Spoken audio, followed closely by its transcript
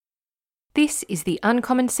This is the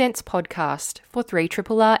Uncommon Sense podcast for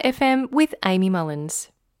 3RRR FM with Amy Mullins.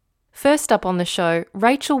 First up on the show,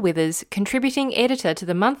 Rachel Withers, contributing editor to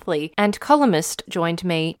The Monthly and columnist, joined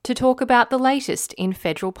me to talk about the latest in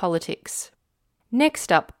federal politics.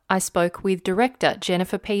 Next up, I spoke with director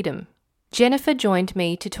Jennifer Peedom. Jennifer joined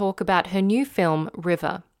me to talk about her new film,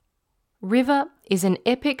 River. River is an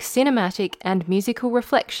epic cinematic and musical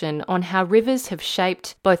reflection on how rivers have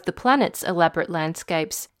shaped both the planet's elaborate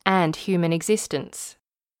landscapes and human existence.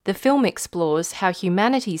 The film explores how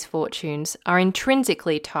humanity's fortunes are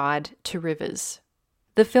intrinsically tied to rivers.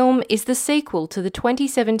 The film is the sequel to the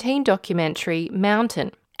 2017 documentary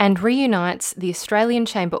Mountain and reunites the Australian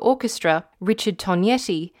Chamber Orchestra, Richard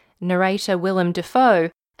Tognetti, narrator Willem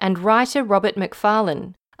Dafoe, and writer Robert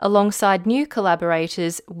Macfarlane, alongside new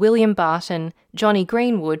collaborators William Barton, Johnny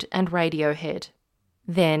Greenwood and Radiohead.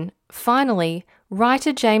 Then, finally,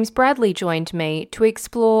 writer James Bradley joined me to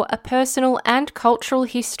explore a personal and cultural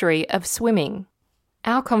history of swimming.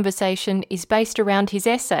 Our conversation is based around his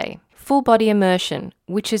essay, Full Body Immersion,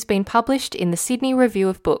 which has been published in the Sydney Review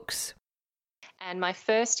of Books. And my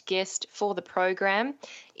first guest for the program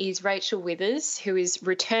is Rachel Withers, who is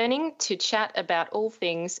returning to chat about all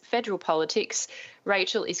things federal politics.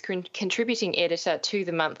 Rachel is contributing editor to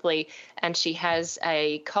The Monthly, and she has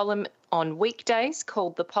a column on weekdays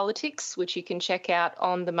called The Politics, which you can check out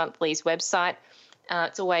on The Monthly's website.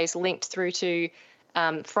 It's always linked through to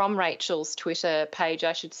from Rachel's Twitter page,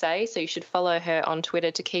 I should say, so you should follow her on Twitter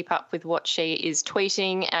to keep up with what she is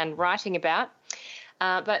tweeting and writing about.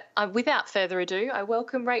 But without further ado, I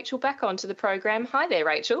welcome Rachel back onto the program. Hi there,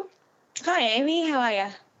 Rachel. Hi, Amy. How are you?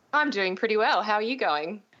 I'm doing pretty well. How are you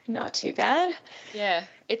going? Not too bad. Yeah,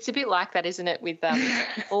 it's a bit like that, isn't it, with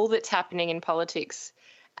all that's happening in politics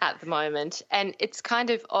at the moment. And it's kind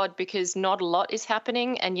of odd because not a lot is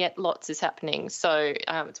happening and yet lots is happening. So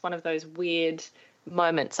it's one of those weird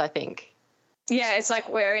moments, I think. Yeah, it's like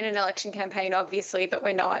we're in an election campaign, obviously, but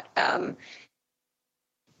we're not.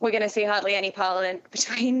 We're going to see hardly any parliament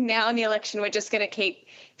between now and the election. We're just going to keep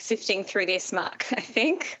sifting through this muck, I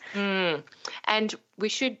think. And we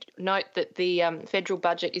should note that the federal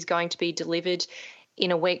budget is going to be delivered in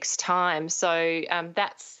a week's time. So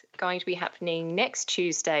that's going to be happening next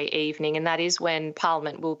Tuesday evening, and that is when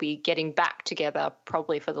Parliament will be getting back together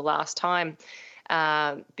probably for the last time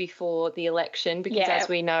before the election, because as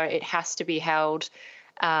we know, it has to be held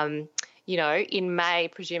in May,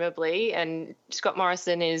 presumably, and Scott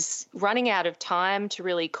Morrison is running out of time to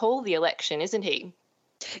really call the election, isn't he?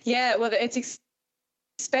 Yeah, well, it's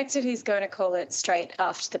expected he's going to call it straight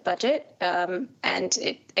after the budget, and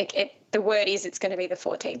the word is it's going to be the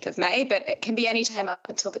 14th of May, but it can be any time up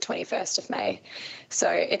until the 21st of May. So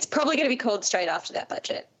it's probably going to be called straight after that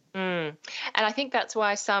budget. And I think that's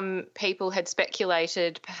why some people had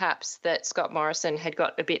speculated perhaps that Scott Morrison had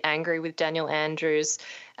got a bit angry with Daniel Andrews,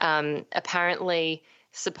 apparently,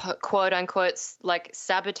 quote unquote, like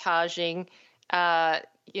sabotaging, the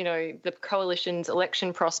coalition's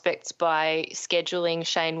election prospects by scheduling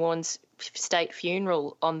Shane Warne's state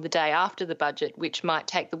funeral on the day after the budget, which might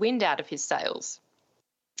take the wind out of his sails.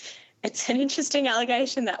 It's an interesting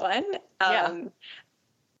allegation, that one.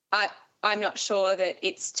 I'm not sure that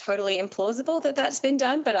it's totally implausible that that's been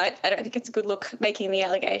done, but I don't think it's a good look making the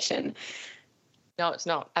allegation. No, it's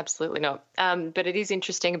not. Absolutely not. But it is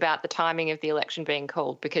interesting about the timing of the election being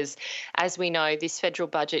called because, as we know, this federal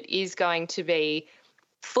budget is going to be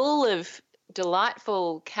full of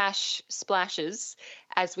delightful cash splashes,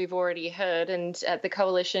 as we've already heard, and the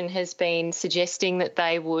coalition has been suggesting that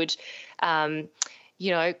they would,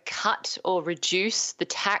 cut or reduce the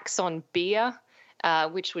tax on beer,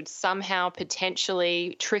 which would somehow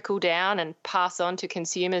potentially trickle down and pass on to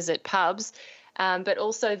consumers at pubs, but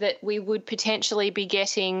also that we would potentially be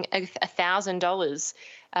getting $1,000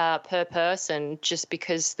 per person just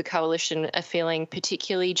because the coalition are feeling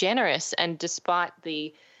particularly generous, and despite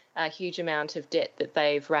the huge amount of debt that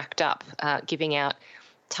they've racked up, giving out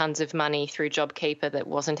tons of money through JobKeeper that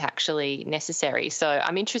wasn't actually necessary. So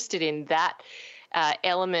I'm interested in that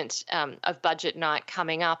element of budget night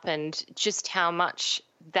coming up and just how much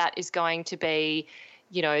that is going to be,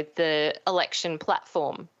 the election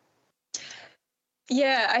platform.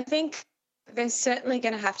 Yeah, I think there's certainly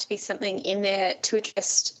going to have to be something in there to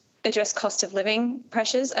address cost of living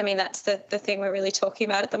pressures. I mean, that's the thing we're really talking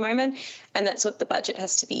about at the moment, and that's what the budget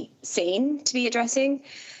has to be seen to be addressing.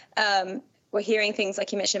 We're hearing things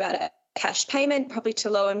like you mentioned about a cash payment, probably to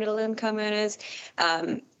low and middle income earners,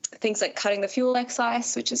 things like cutting the fuel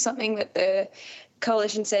excise, which is something that the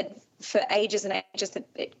coalition said for ages and ages that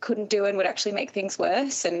it couldn't do and would actually make things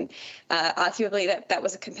worse. And arguably that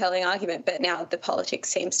was a compelling argument, but now the politics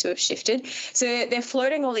seems to have shifted. So they're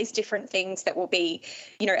floating all these different things that will be,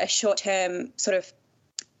 a short-term sort of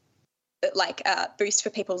boost for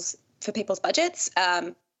people's budgets.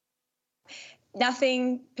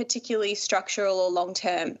 Nothing particularly structural or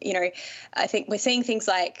long-term. I think we're seeing things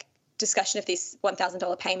like discussion of this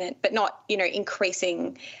 $1,000 payment, but not,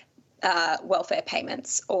 increasing welfare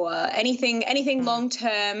payments or anything long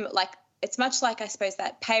term. Like, it's much like, I suppose,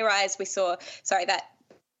 that pay rise that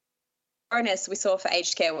bonus we saw for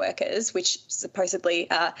aged care workers, which supposedly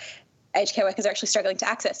aged care workers are actually struggling to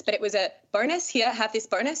access. But it was a bonus. Here, have this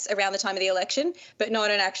bonus around the time of the election, but not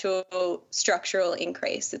an actual structural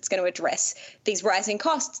increase that's going to address these rising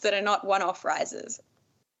costs that are not one-off rises.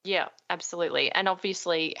 Yeah, absolutely. And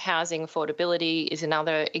obviously housing affordability is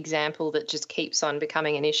another example that just keeps on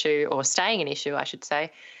becoming an issue, or staying an issue, I should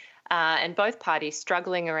say, and both parties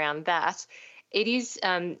struggling around that. It is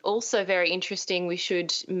also very interesting. We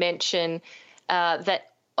should mention that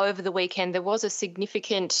over the weekend there was a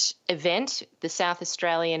significant event, the South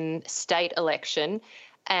Australian state election,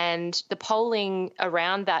 and the polling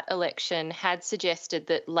around that election had suggested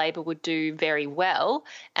that Labor would do very well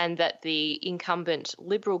and that the incumbent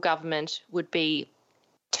Liberal government would be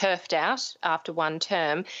turfed out after one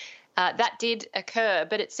term. That did occur,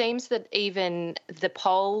 but it seems that even the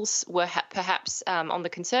polls were perhaps on the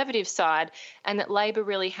Conservative side, and that Labor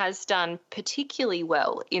really has done particularly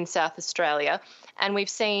well in South Australia. And we've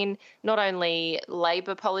seen not only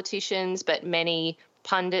Labor politicians, but many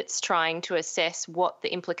pundits trying to assess what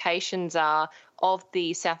the implications are of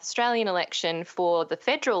the South Australian election for the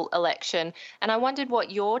federal election. And I wondered what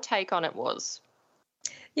your take on it was.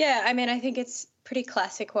 Yeah, I mean, I think it's pretty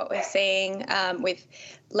classic what we're seeing with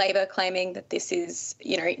Labor claiming that this is,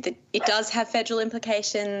 that it does have federal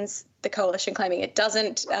implications, the Coalition claiming it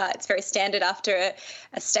doesn't. It's very standard after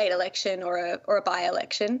a state election or a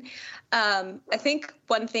by-election. I think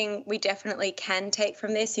one thing we definitely can take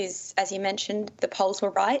from this is, as you mentioned, the polls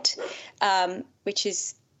were right, which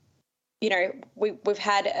is, we've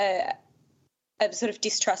had a sort of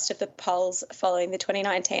distrust of the polls following the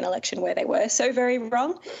 2019 election where they were so very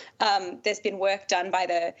wrong. There's been work done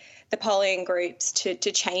by the polling groups to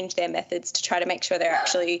change their methods to try to make sure they're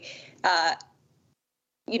actually,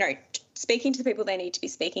 speaking to the people they need to be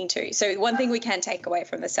speaking to. So one thing we can take away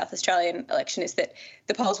from the South Australian election is that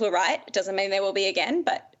the polls were right. It doesn't mean there will be again,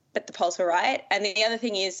 but the polls were right. And the other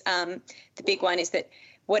thing is, the big one is that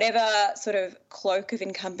whatever sort of cloak of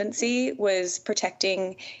incumbency was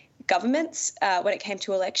protecting governments when it came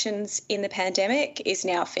to elections in the pandemic is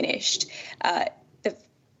now finished.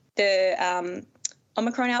 The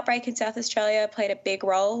Omicron outbreak in South Australia played a big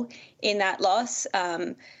role in that loss.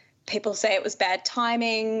 People say it was bad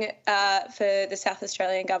timing for the South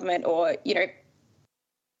Australian government, or,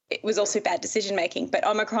 it was also bad decision-making. But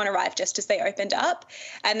Omicron arrived just as they opened up,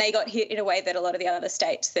 and they got hit in a way that a lot of the other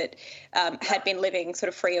states that had been living sort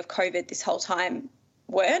of free of COVID this whole time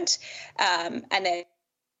weren't. And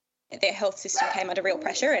their health system came under real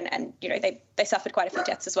pressure, and they suffered quite a few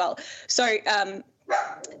deaths as well. So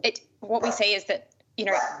what we see is that,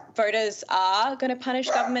 voters are going to punish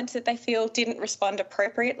governments that they feel didn't respond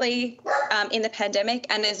appropriately in the pandemic,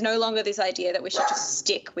 and there's no longer this idea that we should just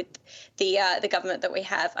stick with the government that we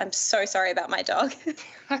have. I'm so sorry about my dog.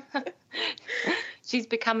 She's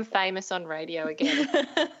become famous on radio again.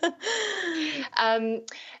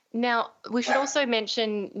 Now, we should also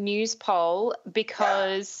mention Newspoll,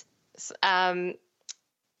 because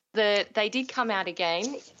they did come out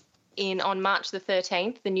again on March the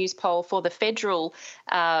 13th, the Newspoll for the federal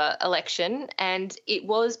election, and it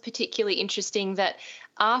was particularly interesting that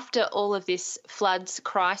after all of this floods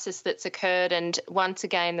crisis that's occurred, and once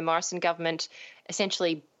again the Morrison government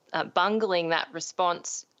essentially bungling that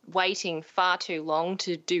response, waiting far too long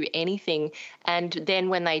to do anything, and then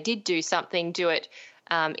when they did do something, do it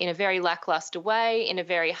in a very lackluster way, in a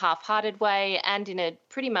very half-hearted way, and in a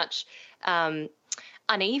pretty much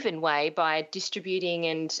uneven way by distributing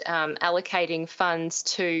and allocating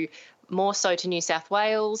funds more so to New South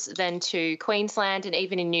Wales than to Queensland, and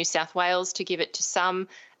even in New South Wales to give it to some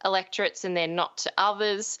electorates and then not to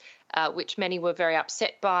others, which many were very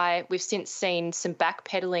upset by. We've since seen some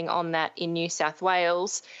backpedaling on that in New South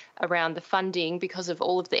Wales around the funding because of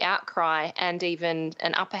all of the outcry, and even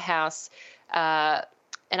an upper house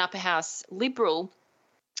Liberal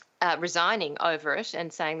resigning over it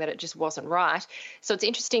and saying that it just wasn't right. So it's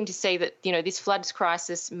interesting to see that, this floods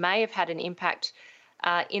crisis may have had an impact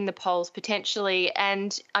in the polls potentially.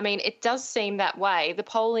 And, I mean, it does seem that way. The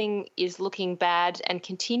polling is looking bad and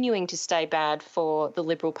continuing to stay bad for the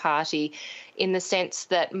Liberal Party in the sense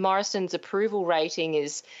that Morrison's approval rating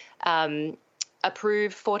is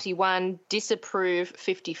approve 41, disapprove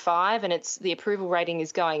 55, and the approval rating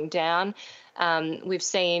is going down. We've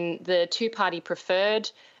seen the two-party preferred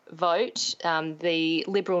vote, the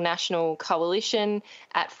Liberal National Coalition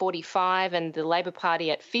at 45 and the Labor Party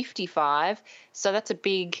at 55. So that's a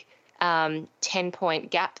big 10-point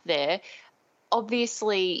gap there.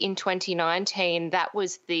 Obviously, in 2019, that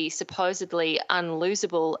was the supposedly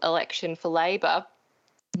unlosable election for Labor.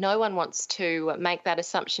 No one wants to make that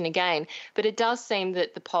assumption again, but it does seem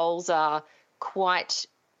that the polls are quite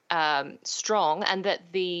strong and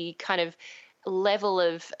that the kind of level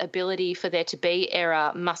of ability for there to be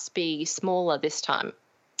error must be smaller this time.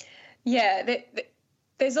 Yeah,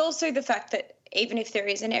 there's also the fact that even if there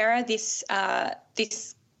is an error, this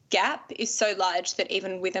gap is so large that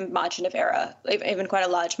even with a margin of error, even quite a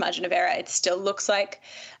large margin of error, it still looks like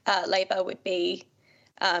Labor would be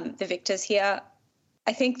the victors here.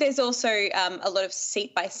 I think there's also a lot of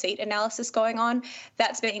seat-by-seat analysis going on.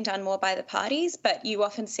 That's being done more by the parties, but you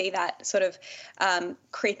often see that sort of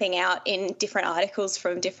creeping out in different articles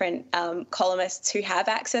from different columnists who have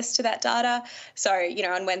access to that data. So,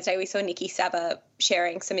 on Wednesday we saw Nikki Saba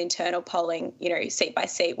sharing some internal polling, seat by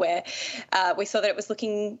seat, where we saw that it was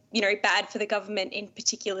looking, bad for the government in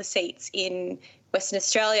particular seats in Western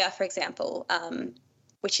Australia, for example,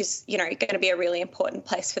 which is, going to be a really important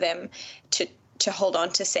place for them to hold on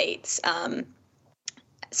to seats. I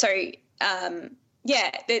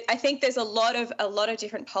think there's a lot of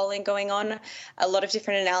different polling going on, a lot of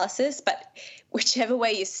different analysis, but whichever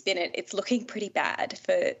way you spin it, it's looking pretty bad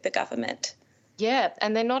for the government. Yeah,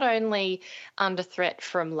 and they're not only under threat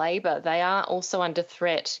from Labor, they are also under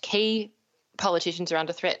threat. Key politicians are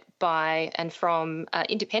under threat by and from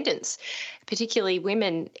independents, particularly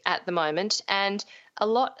women at the moment, and a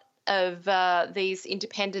lot of these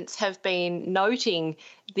independents have been noting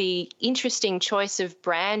the interesting choice of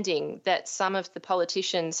branding that some of the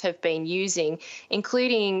politicians have been using,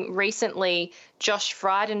 including recently Josh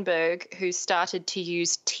Frydenberg, who started to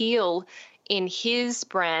use teal in his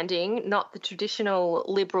branding, not the traditional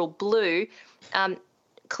Liberal blue,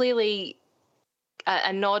 clearly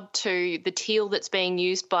a nod to the teal that's being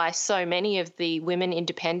used by so many of the women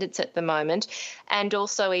independents at the moment, and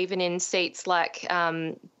also even in seats like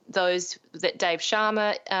those that Dave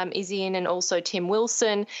Sharma is in, and also Tim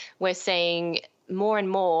Wilson, we're seeing more and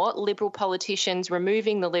more Liberal politicians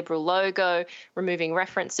removing the Liberal logo, removing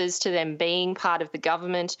references to them being part of the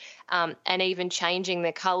government, and even changing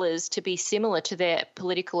their colours to be similar to their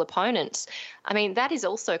political opponents. I mean, that is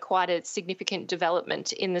also quite a significant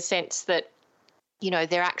development in the sense that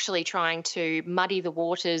they're actually trying to muddy the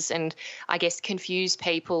waters and, I guess, confuse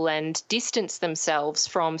people and distance themselves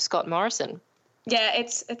from Scott Morrison. Yeah,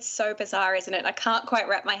 it's so bizarre, isn't it? I can't quite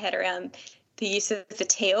wrap my head around the use of the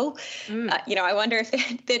teal. I wonder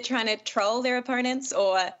if they're trying to troll their opponents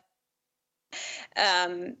or,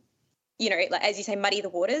 like, as you say, muddy the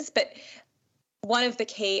waters. But one of the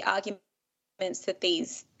key arguments that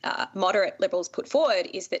these moderate Liberals put forward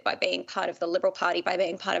is that by being part of the Liberal Party, by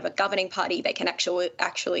being part of a governing party, they can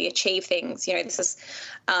actually achieve things. This is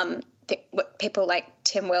what people like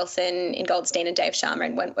Tim Wilson in Goldstein and Dave Sharma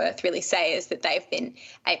and Wentworth really say is that they've been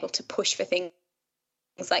able to push for things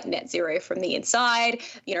like net zero from the inside.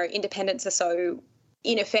 Independents are so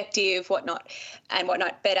ineffective, whatnot.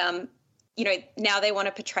 But, now they want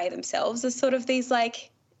to portray themselves as sort of these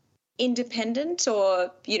like independent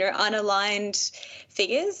or, unaligned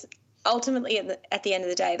figures. Ultimately, at the end of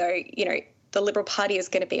the day, though, the Liberal Party is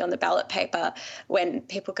going to be on the ballot paper when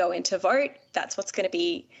people go in to vote. That's what's going to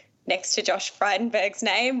be next to Josh Frydenberg's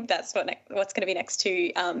name. That's what's going to be next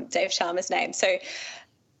to Dave Sharma's name. So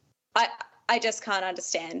I just can't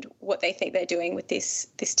understand what they think they're doing with this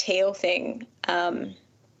teal thing.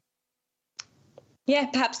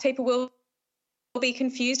 Perhaps people will be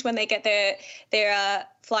confused when they get their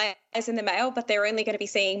flyers in the mail, but they're only going to be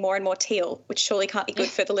seeing more and more teal, which surely can't be good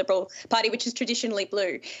for the Liberal Party, which is traditionally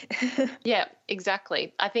blue. Yeah,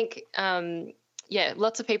 exactly. I think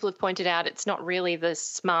lots of people have pointed out it's not really the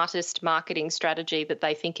smartest marketing strategy that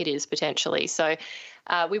they think it is potentially. So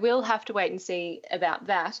we will have to wait and see about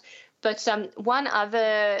that. But one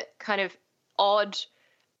other kind of odd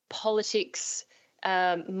politics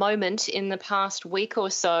moment in the past week or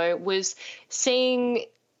so was seeing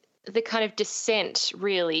the kind of descent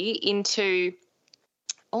really into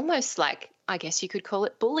almost like, I guess you could call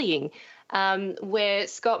it bullying where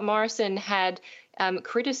Scott Morrison had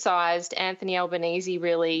criticised Anthony Albanese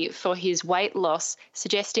really for his weight loss,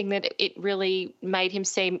 suggesting that it really made him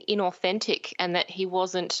seem inauthentic and that he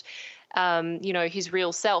wasn't his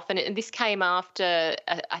real self. And this came after,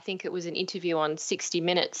 I think it was an interview on 60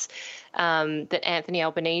 Minutes that Anthony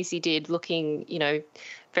Albanese did, looking,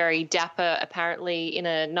 very dapper, apparently in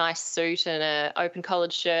a nice suit and an open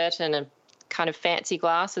collared shirt and a kind of fancy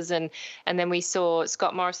glasses. And then we saw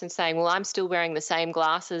Scott Morrison saying, well, I'm still wearing the same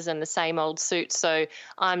glasses and the same old suit, so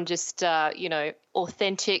I'm just,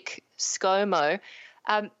 authentic ScoMo.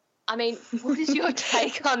 I mean, what is your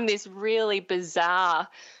take on this really bizarre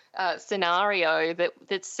scenario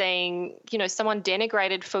that's saying, someone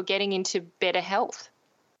denigrated for getting into better health?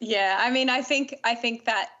 Yeah, I mean, I think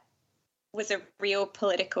that was a real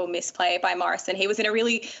political misplay by Morrison. He was in a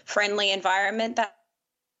really friendly environment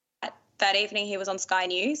that evening. He was on Sky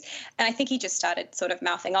News, and I think he just started sort of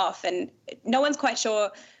mouthing off, and no one's quite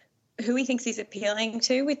sure who he thinks he's appealing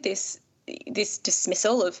to with this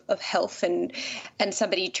dismissal of health and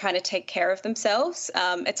somebody trying to take care of themselves.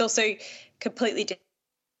 It's also completely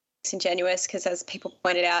disingenuous because, as people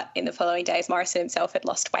pointed out in the following days, Morrison himself had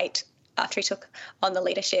lost weight after he took on the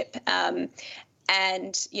leadership, and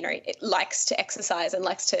it likes to exercise and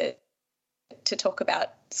likes to talk about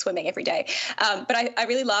swimming every day. But I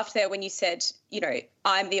really laughed there when you said,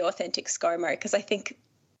 I'm the authentic ScoMo, because I think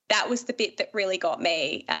that was the bit that really got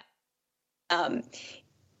me,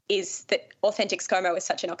 is that authentic ScoMo is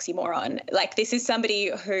such an oxymoron. Like, this is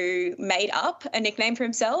somebody who made up a nickname for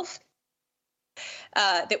himself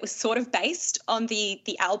that was sort of based on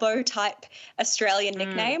the Albo type Australian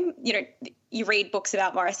nickname. You read books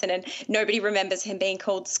about Morrison and nobody remembers him being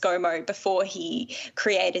called ScoMo before he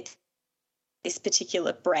created this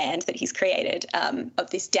particular brand that he's created, of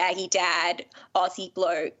this daggy dad Aussie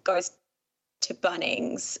bloke goes to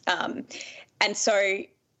Bunnings. And so,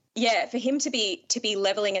 yeah, for him to be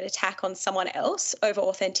levelling an attack on someone else over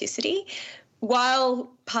authenticity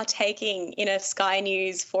while partaking in a Sky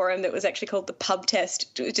News forum that was actually called the Pub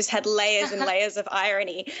Test, it just had layers and layers of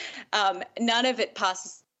irony. None of it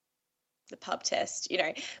passes the pub test.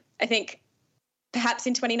 I think perhaps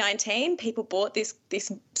in 2019 people bought this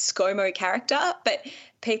ScoMo character, but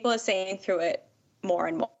people are seeing through it more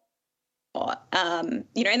and more. And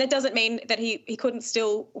that doesn't mean that he couldn't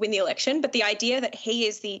still win the election, but the idea that he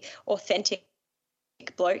is the authentic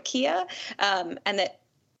bloke here, and that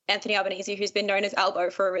Anthony Albanese, who's been known as Albo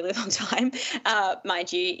for a really long time,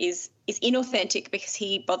 mind you, is inauthentic because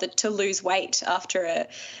he bothered to lose weight after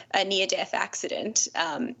a near-death accident,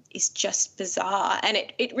 is just bizarre. And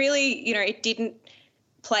it really, it didn't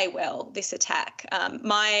play well, this attack.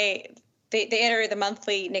 The editor of the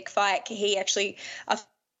Monthly, Nick Fike, he actually, after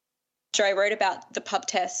I wrote about the pub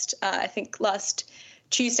test, I think last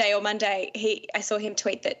Tuesday or Monday, I saw him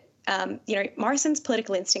tweet that Morrison's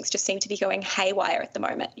political instincts just seem to be going haywire at the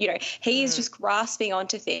moment. He is just grasping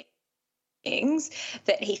onto things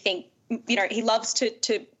that he loves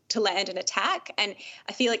to land an attack. And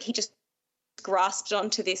I feel like he just grasped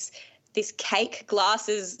onto this cake,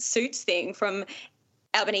 glasses, suits thing from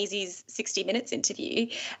Albanese's 60 Minutes interview.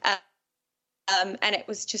 And it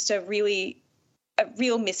was just a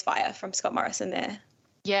real misfire from Scott Morrison there.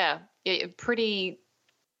 Yeah, pretty...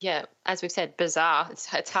 Yeah, as we've said, bizarre.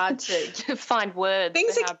 It's hard to find words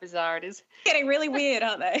for how bizarre it is. Getting really weird,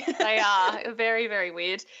 aren't they? They are very, very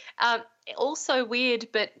weird. Also weird,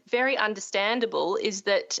 but very understandable, is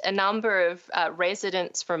that a number of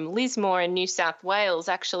residents from Lismore in New South Wales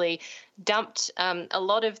actually dumped a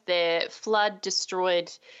lot of their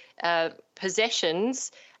flood-destroyed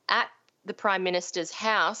possessions at the Prime Minister's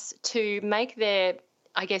house to make their,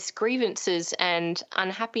 I guess, grievances and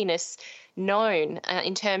unhappiness known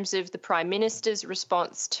in terms of the Prime Minister's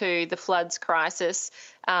response to the floods crisis,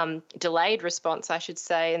 delayed response, I should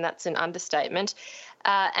say, and that's an understatement.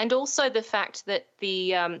 And also the fact that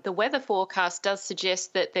the weather forecast does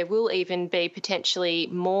suggest that there will even be potentially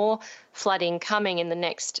more flooding coming in the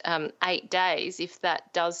next 8 days if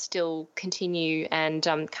that does still continue and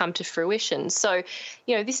come to fruition. So,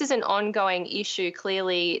 this is an ongoing issue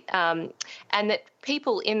clearly, and that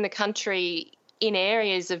people in the country in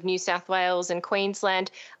areas of New South Wales and Queensland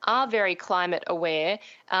are very climate aware.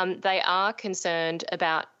 They are concerned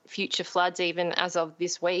about future floods even as of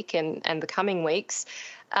this week and the coming weeks,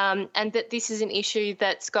 and that this is an issue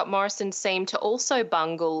that Scott Morrison seemed to also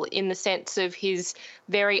bungle in the sense of his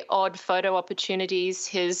very odd photo opportunities,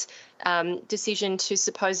 his decision to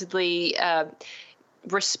supposedly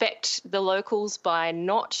respect the locals by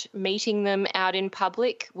not meeting them out in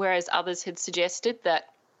public, whereas others had suggested that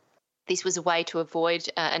this was a way to avoid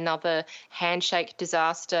another handshake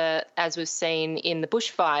disaster, as we've seen in the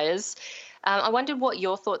bushfires. I wondered what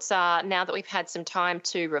your thoughts are now that we've had some time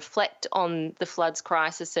to reflect on the floods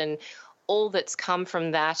crisis and all that's come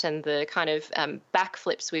from that, and the kind of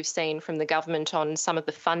backflips we've seen from the government on some of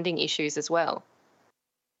the funding issues as well.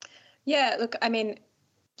 Yeah, look, I mean,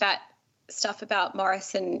 that stuff about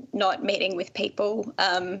Morrison not meeting with people,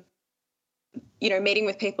 meeting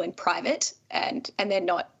with people in private and then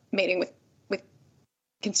not meeting with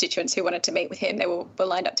constituents who wanted to meet with him, they were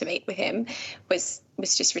lined up to meet with him, was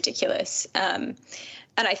just ridiculous. And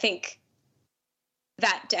I think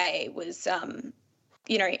that day was,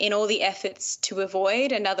 in all the efforts to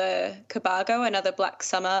avoid another Cobargo, another Black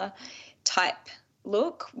Summer type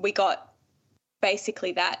look, we got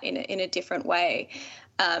basically that in a different way.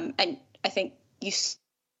 And I think you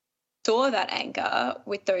saw that anger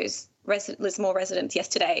with those Lismore residents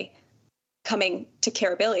yesterday coming to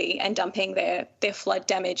Kirribilli and dumping their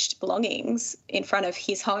flood-damaged belongings in front of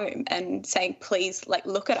his home and saying, please,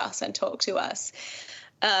 look at us and talk to us.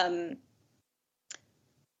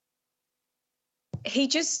 He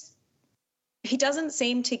doesn't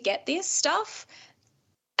seem to get this stuff,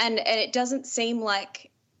 and it doesn't seem like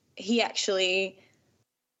he actually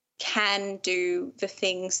can do the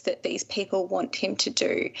things that these people want him to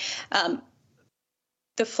do.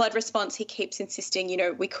 The flood response, he keeps insisting,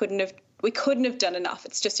 we couldn't have done enough.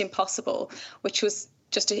 It's just impossible, which was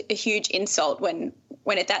just a huge insult when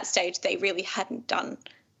at that stage they really hadn't done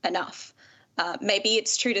enough. Maybe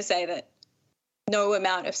it's true to say that no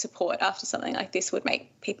amount of support after something like this would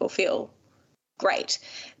make people feel great,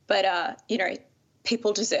 but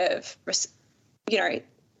people deserve,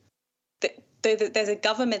 there's a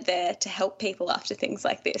government there to help people after things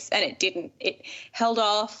like this, and it didn't. It held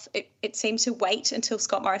off. It seemed to wait until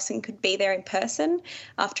Scott Morrison could be there in person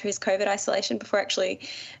after his COVID isolation before actually,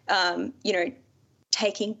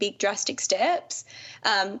 taking big drastic steps.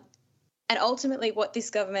 And ultimately what this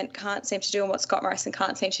government can't seem to do, and what Scott Morrison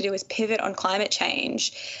can't seem to do, is pivot on climate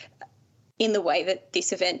change in the way that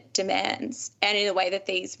this event demands and in the way that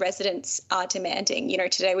these residents are demanding.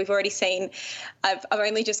 Today we've already seen, I've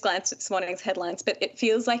only just glanced at this morning's headlines, but it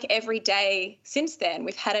feels like every day since then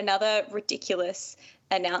we've had another ridiculous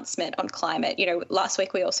announcement on climate. Last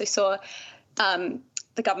week we also saw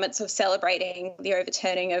the government sort of celebrating the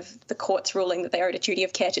overturning of the court's ruling that they owed a duty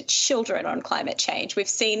of care to children on climate change. We've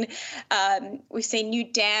seen new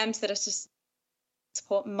dams that are just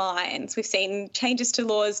support mines. We've seen changes to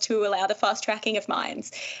laws to allow the fast tracking of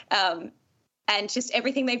mines. And just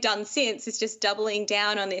everything they've done since is just doubling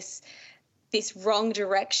down on this wrong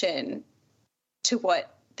direction to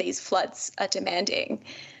what these floods are demanding.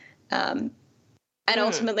 And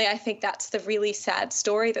ultimately, I think that's the really sad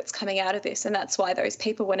story that's coming out of this, and that's why those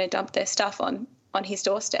people want to dump their stuff on his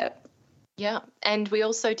doorstep. Yeah, and we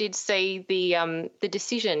also did see the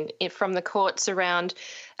decision from the courts around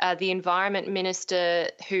the Environment Minister,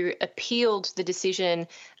 who appealed the decision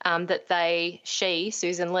that she,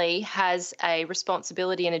 Susan Lee, has a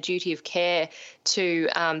responsibility and a duty of care to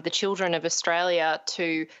the children of Australia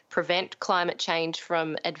to prevent climate change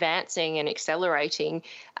from advancing and accelerating.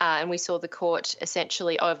 And we saw the court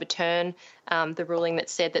essentially overturn the ruling that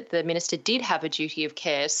said that the minister did have a duty of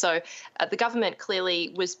care. So the government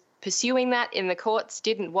clearly was pursuing that in the courts,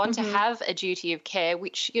 didn't want to have a duty of care,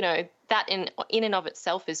 which, that in and of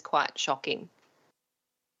itself is quite shocking.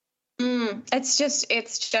 It's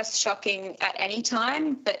just shocking at any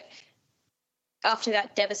time, but after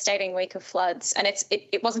that devastating week of floods, and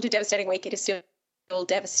it wasn't a devastating week, it is still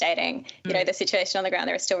devastating. The situation on the ground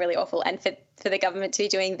there is still really awful, and for the government to be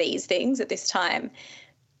doing these things at this time,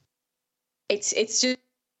 it's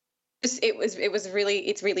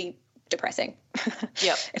really depressing.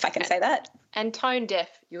 Yep. If I can say that. And tone deaf,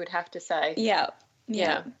 you would have to say. Yeah.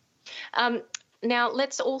 Now,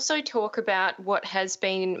 let's also talk about what has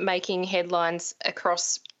been making headlines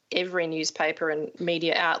across every newspaper and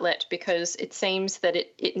media outlet, because it seems that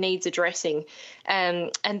it needs addressing.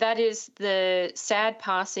 And that is the sad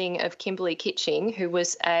passing of Kimberley Kitching, who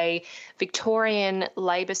was a Victorian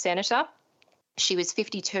Labor senator. She was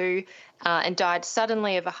 52 and died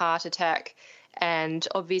suddenly of a heart attack. And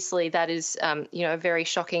obviously that is, a very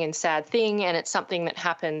shocking and sad thing, and it's something that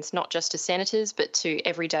happens not just to senators but to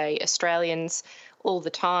everyday Australians all the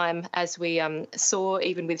time, as we saw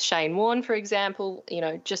even with Shane Warne, for example,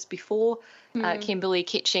 just before Kimberley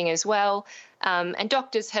Kitching as well. And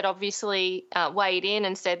doctors had obviously weighed in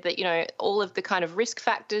and said that, all of the kind of risk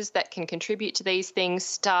factors that can contribute to these things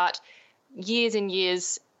start years and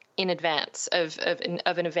years in advance of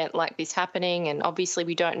an event like this happening, and obviously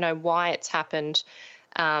we don't know why it's happened.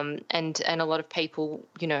 and a lot of people,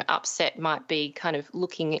 upset might be kind of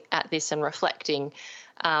looking at this and reflecting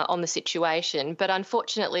on the situation. But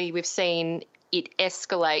unfortunately, we've seen it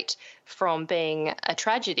escalate from being a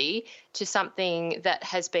tragedy to something that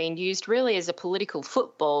has been used really as a political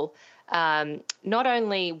football, not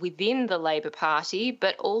only within the Labor Party,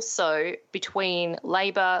 but also between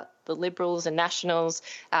Labor, the Liberals and Nationals,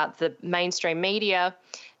 the mainstream media.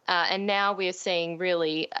 And now we're seeing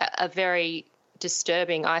really a very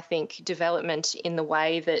disturbing, I think, development in the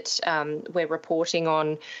way that we're reporting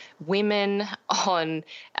on women, on,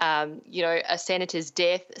 a senator's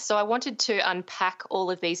death. So I wanted to unpack all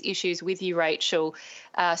of these issues with you, Rachel,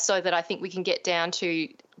 so that I think we can get down to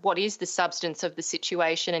what is the substance of the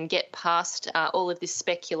situation and get past all of this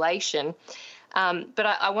speculation. But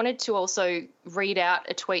I wanted to also read out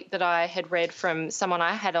a tweet that I had read from someone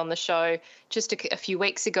I had on the show just a few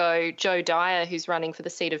weeks ago, Jo Dyer, who's running for the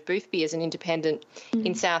seat of Boothby as an independent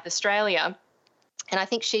in South Australia. And I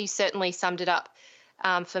think she certainly summed it up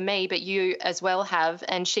for me, but you as well have.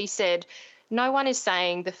 And she said, "No one is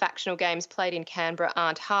saying the factional games played in Canberra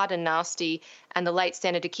aren't hard and nasty and the late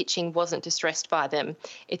Senator Kitching wasn't distressed by them.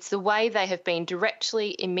 It's the way they have been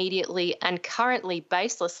directly, immediately and currently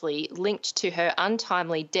baselessly linked to her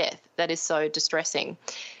untimely death that is so distressing."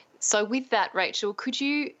 So with that, Rachel, could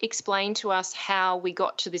you explain to us how we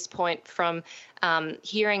got to this point from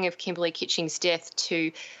hearing of Kimberley Kitching's death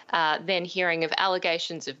to then hearing of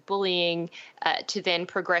allegations of bullying to then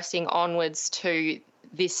progressing onwards to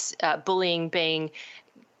this bullying being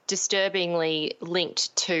disturbingly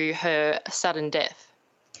linked to her sudden death?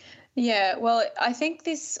 Yeah, well, I think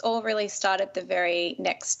this all really started the very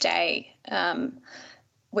next day.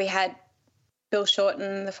 We had Bill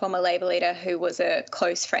Shorten, the former Labor leader, who was a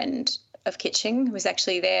close friend of Kitching, who was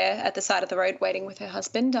actually there at the side of the road waiting with her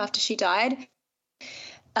husband after she died.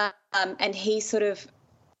 And he sort of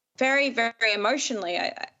very, very emotionally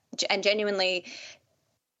and genuinely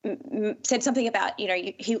said something about,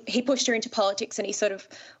 he pushed her into politics and he sort of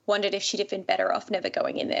wondered if she'd have been better off never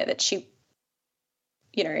going in there, that she,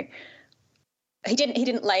 he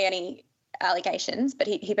didn't lay any allegations, but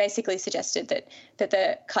he basically suggested that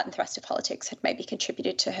the cut and thrust of politics had maybe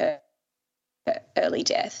contributed to her early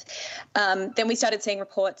death. Then we started seeing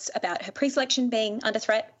reports about her pre-selection being under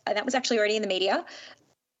threat, and that was actually already in the media.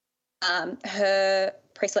 Her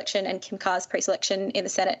pre-selection and Kim Carr's pre-selection in the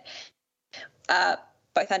Senate,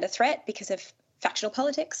 both under threat because of factional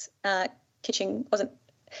politics. Kitching wasn't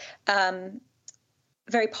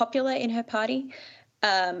very popular in her party.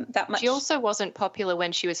 That much. She also wasn't popular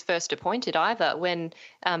when she was first appointed either. When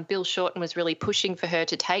Bill Shorten was really pushing for her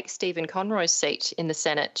to take Stephen Conroy's seat in the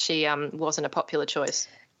Senate, she wasn't a popular choice.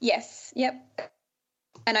 Yes, yep.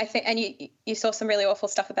 And I think, and you saw some really awful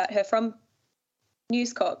stuff about her from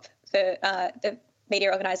News Corp, the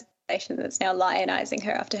media organisation that's now lionising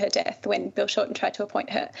her after her death when Bill Shorten tried to appoint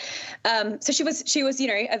her. So she was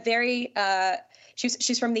a very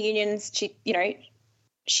she's from the unions.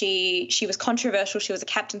 She was controversial. She was a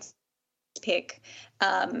captain's pick.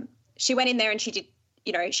 She went in there and she did,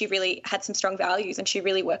 she really had some strong values and she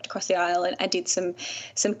really worked across the aisle and did some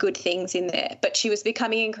good things in there. But she was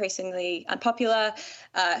becoming increasingly unpopular.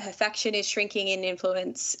 Her faction is shrinking in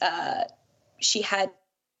influence. She had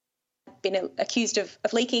been accused of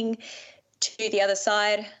leaking to the other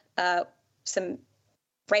side some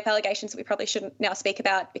rape allegations that we probably shouldn't now speak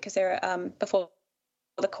about because they're before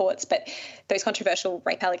the courts, but those controversial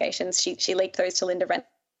rape allegations, she leaked those to Linda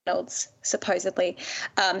Reynolds, supposedly.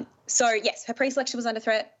 So, yes, her pre-selection was under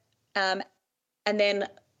threat. And then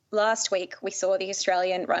last week we saw The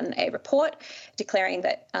Australian run a report declaring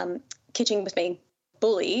that Kitching was being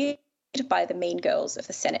bullied by the mean girls of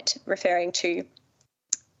the Senate, referring to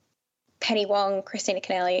Penny Wong, Christina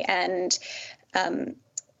Kennelly, and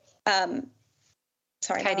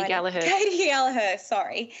Katie Gallagher. Katie Gallagher,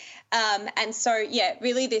 sorry. And so, yeah,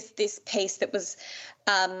 really this piece that was,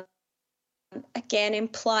 again,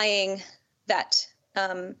 implying that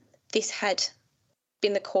this had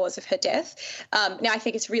been the cause of her death. Now, I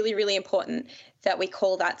think it's really, really important that we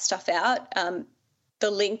call that stuff out.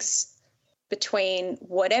 The links between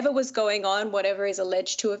whatever was going on, whatever is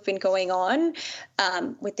alleged to have been going on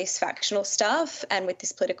with this factional stuff and with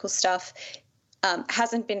this political stuff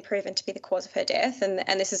hasn't been proven to be the cause of her death.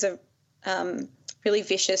 And this is a really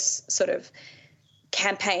vicious sort of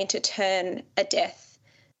campaign to turn a death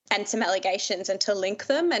and some allegations and to link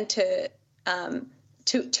them and to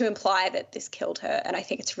imply that this killed her. And I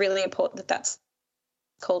think it's really important that that's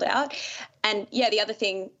called out. And, yeah, the other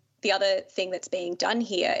thing that's being done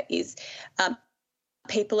here is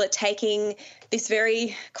people are taking this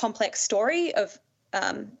very complex story of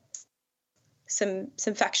some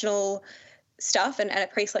factional stuff and a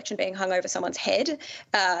pre-selection being hung over someone's head,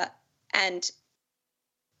 and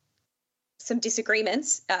some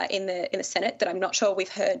disagreements in the Senate that I'm not sure we've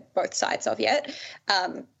heard both sides of yet.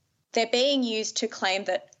 They're being used to claim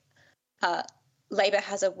that Labor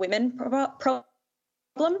has a women problem,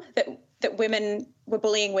 that women were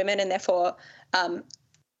bullying women, and therefore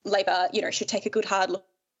Labor, should take a good hard look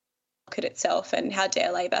at itself, and how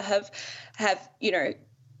dare Labor have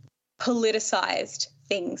politicised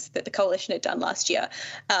things that the coalition had done last year.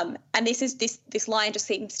 And this line just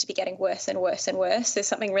seems to be getting worse and worse and worse. There's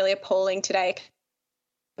something really appalling today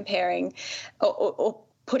comparing or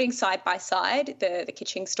putting side by side the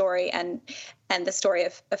Kitching story and the story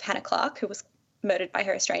of Hannah Clark, who was murdered by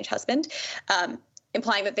her estranged husband,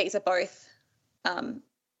 implying that these are both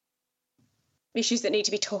issues that need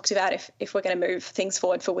to be talked about if we're going to move things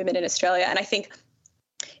forward for women in Australia. And I think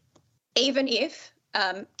even if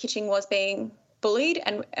Kitching was being bullied,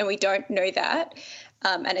 and we don't know that,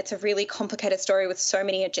 and it's a really complicated story with so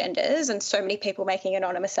many agendas and so many people making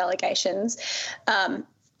anonymous allegations,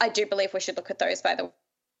 I do believe we should look at those, by the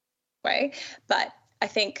way. But I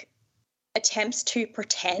think attempts to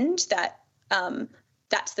pretend that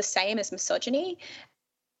that's the same as misogyny,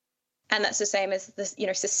 and that's the same as this,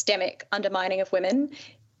 systemic undermining of women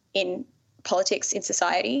in politics, in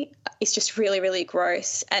society, is just really, really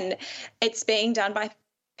gross. And it's being done by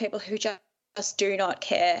people who just do not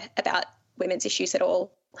care about women's issues at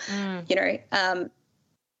all.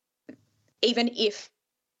 Even if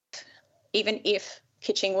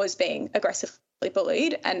Kitching was being aggressively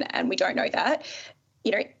bullied, and we don't know that,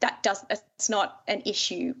 it's not an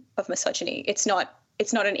issue of misogyny. It's not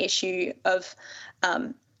an issue of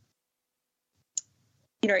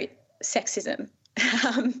sexism.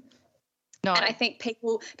 No. And I think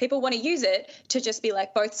people want to use it to just be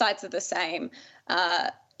like, both sides are the same.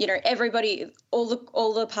 Everybody, all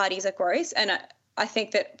the parties are gross, and I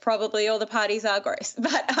think that probably all the parties are gross.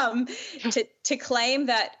 But to claim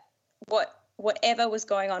that whatever was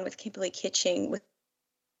going on with Kimberley Kitching with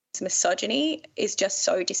misogyny is just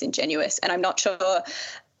so disingenuous, and I'm not sure.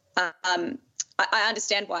 I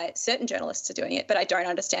understand why certain journalists are doing it, but I don't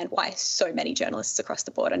understand why so many journalists across the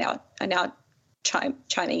board are now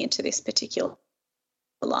chiming into this particular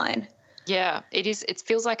line. Yeah, it is. It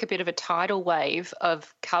feels like a bit of a tidal wave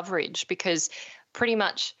of coverage, because pretty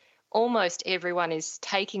much almost everyone is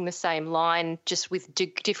taking the same line, just with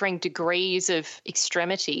differing degrees of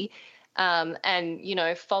extremity, and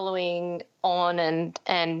following on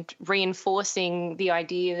and reinforcing the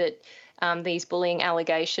idea that these bullying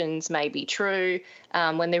allegations may be true,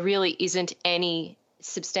 when there really isn't any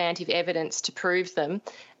substantive evidence to prove them.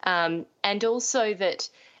 And also that,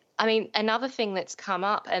 another thing that's come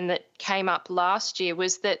up and that came up last year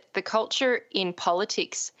was that the culture in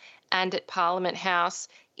politics and at Parliament House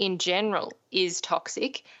in general is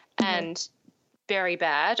toxic and very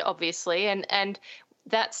bad, obviously. And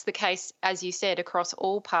that's the case, as you said, across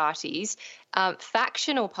all parties.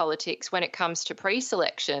 Factional politics, when it comes to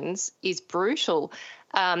pre-selections, is brutal.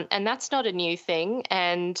 And that's not a new thing.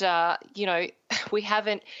 And, we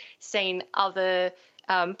haven't seen other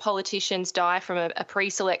politicians die from a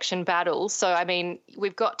pre-selection battle. So,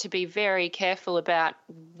 we've got to be very careful about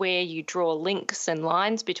where you draw links and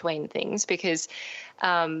lines between things, because,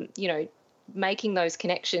 making those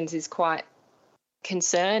connections is quite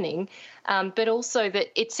concerning. But also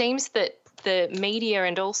that it seems that the media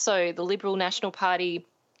and also the Liberal National Party,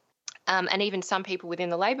 and even some people within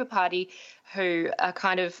the Labor Party who are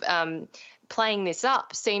kind of playing this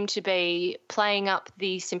up, seem to be playing up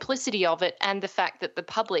the simplicity of it and the fact that the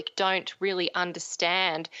public don't really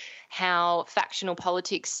understand how factional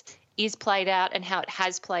politics is played out and how it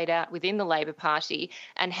has played out within the Labor Party,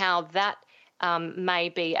 and how that may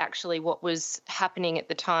be actually what was happening at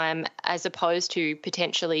the time, as opposed to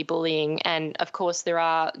potentially bullying. And of course there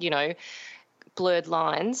are, blurred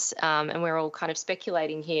lines, and we're all kind of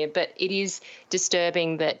speculating here, but it is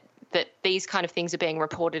disturbing that these kind of things are being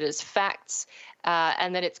reported as facts,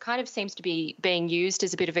 and that it's kind of seems to be being used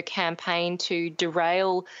as a bit of a campaign to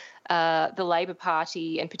derail the Labor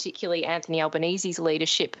Party, and particularly Anthony Albanese's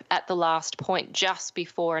leadership at the last point, just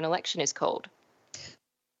before an election is called.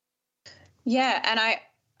 Yeah, and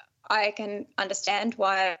I can understand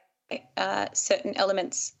why certain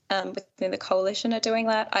elements within the coalition are doing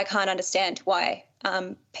that. I can't understand why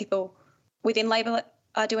people within Labor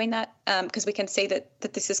are doing that, because we can see that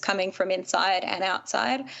this is coming from inside and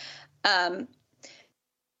outside. I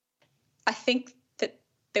think that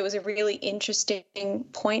there was a really interesting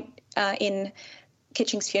point in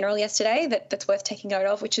Kitching's funeral yesterday that's worth taking note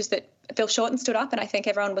of, which is that Bill Shorten stood up, and I think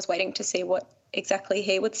everyone was waiting to see what exactly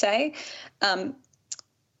he would say,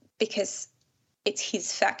 because it's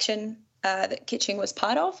his faction that Kitching was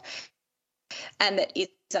part of, and that is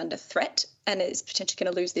under threat and is potentially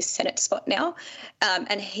going to lose this Senate spot now.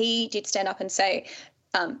 And he did stand up and say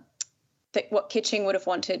that what Kitching would have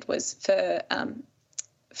wanted was for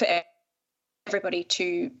everybody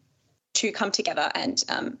to come together and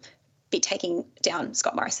be taking down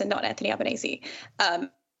Scott Morrison, not Anthony Albanese.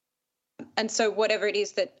 And so whatever it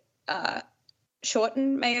is that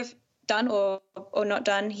Shorten may have done or not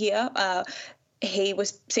done here, he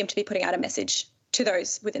seemed to be putting out a message to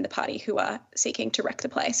those within the party who are seeking to wreck the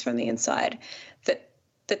place from the inside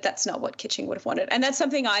that's not what Kitching would have wanted. And that's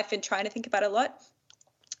something I've been trying to think about a lot.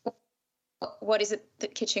 What is it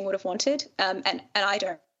that Kitching would have wanted? And I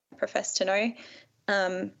don't profess to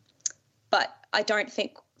know. But I don't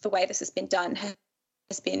think the way this has been done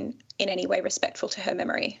has been in any way respectful to her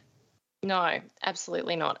memory. No,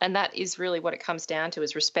 absolutely not. And that is really what it comes down to,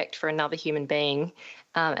 is respect for another human being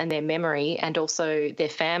and their memory, and also their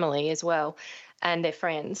family as well, and their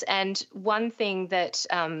friends. And one thing that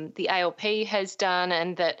the ALP has done,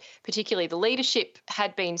 and that particularly the leadership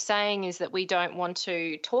had been saying, is that we don't want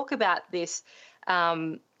to talk about this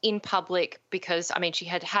in public because, I mean, she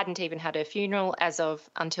hadn't even had her funeral as of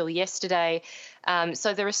until yesterday.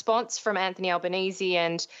 So the response from Anthony Albanese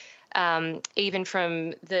and even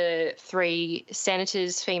from the 3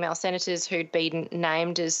 senators, female senators who'd been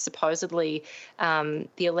named as supposedly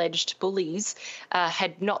the alleged bullies,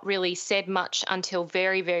 had not really said much until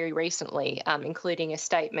very, very recently, including a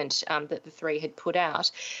statement that the 3 had put out.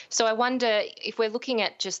 So I wonder if we're looking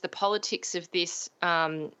at just the politics of this,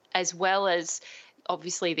 as well as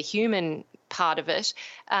obviously the human part of it,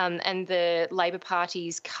 and the Labor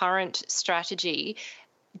Party's current strategy,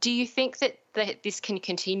 do you think that this can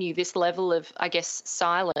continue, this level of, I guess,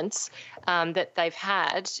 silence that they've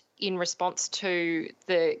had in response to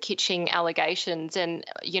the Kitching allegations? And,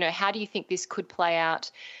 you know, how do you think this could play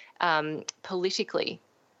out politically?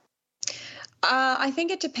 I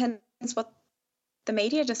think it depends what the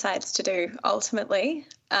media decides to do ultimately.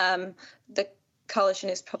 The coalition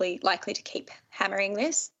is probably likely to keep hammering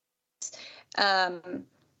this.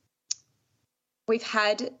 We've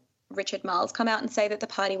had Richard Marles come out and say that the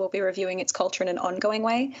party will be reviewing its culture in an ongoing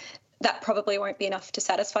way. That probably won't be enough to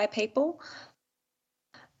satisfy people,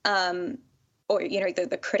 or, you know,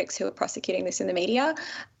 the critics who are prosecuting this in the media.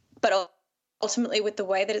 But ultimately, with the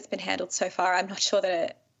way that it's been handled so far, I'm not sure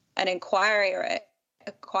that an inquiry or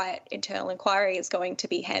a quiet internal inquiry is going to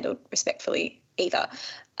be handled respectfully either.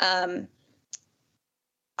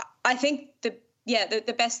 I think the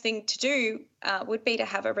best thing to do would be to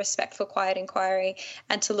have a respectful, quiet inquiry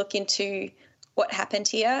and to look into what happened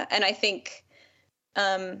here. And I think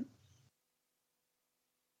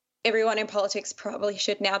everyone in politics probably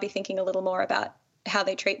should now be thinking a little more about how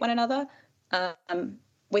they treat one another,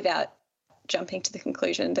 without jumping to the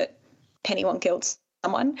conclusion that anyone killed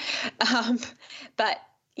someone. But,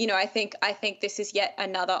 you know, I think this is yet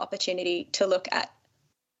another opportunity to look at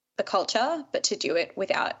the culture, but to do it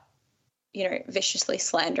without, you know, viciously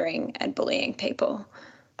slandering and bullying people.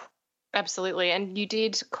 Absolutely. And you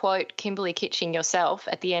did quote Kimberly Kitching yourself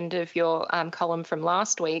at the end of your column from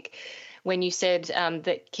last week, when you said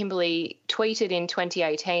that Kimberly tweeted in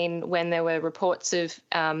 2018, when there were reports of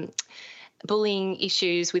bullying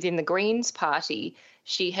issues within the Greens party,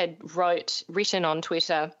 she had written on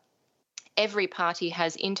Twitter, "Every party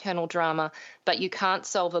has internal drama, but you can't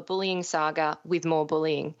solve a bullying saga with more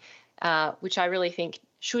bullying," which I really think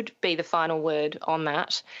should be the final word on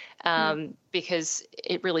that, because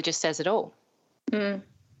it really just says it all.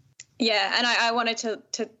 Yeah, and I wanted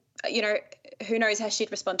to, you know, who knows how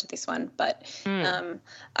she'd respond to this one, but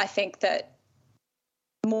I think that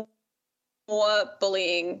more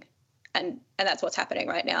bullying, and that's what's happening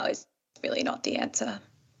right now, is really not the answer.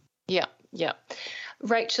 Yeah.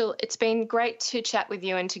 Rachel, it's been great to chat with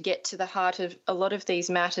you and to get to the heart of a lot of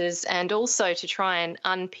these matters, and also to try and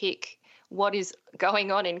unpick what is going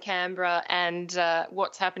on in Canberra and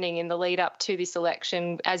what's happening in the lead up to this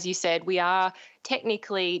election. As you said, we are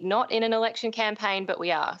technically not in an election campaign, but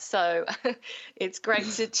we are. So it's great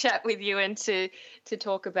to chat with you and to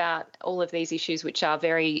talk about all of these issues, which are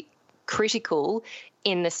very critical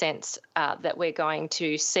in the sense that we're going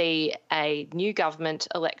to see a new government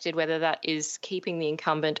elected, whether that is keeping the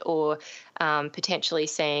incumbent or potentially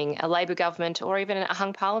seeing a Labor government or even a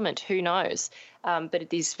hung parliament, who knows. But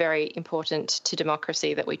it is very important to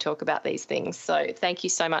democracy that we talk about these things. So thank you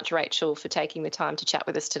so much, Rachel, for taking the time to chat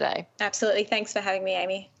with us today. Absolutely. Thanks for having me,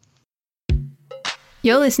 Amy.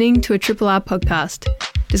 You're listening to a Triple R podcast.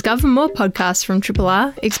 Discover more podcasts from Triple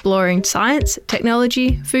R exploring science,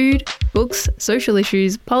 technology, food, books, social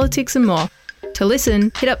issues, politics and more. To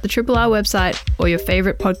listen, hit up the Triple R website or your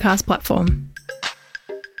favourite podcast platform.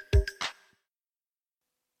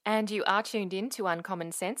 And you are tuned in to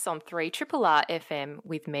Uncommon Sense on 3RRR FM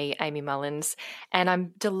with me, Amy Mullins. And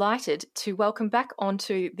I'm delighted to welcome back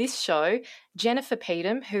onto this show Jennifer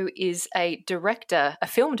Peedom, who is a director, a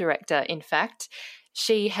film director, in fact.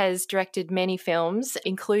 She has directed many films,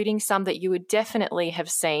 including some that you would definitely have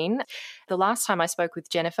seen. The last time I spoke with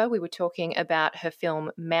Jennifer, we were talking about her film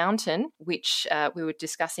Mountain, which we were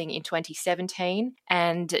discussing in 2017.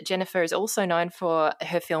 And Jennifer is also known for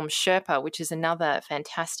her film Sherpa, which is another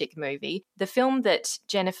fantastic movie. The film that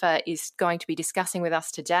Jennifer is going to be discussing with us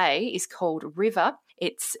today is called River.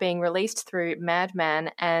 It's being released through Madman,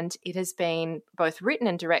 and it has been both written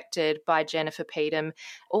and directed by Jennifer Peedom,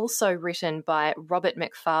 also written by Robert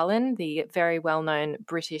Macfarlane, the very well-known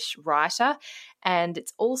British writer, and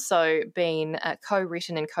it's also been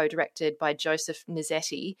co-written and co-directed by Joseph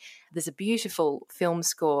Nizzetti. There's a beautiful film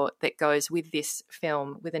score that goes with this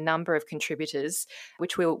film with a number of contributors,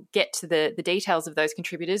 which we'll get to the details of those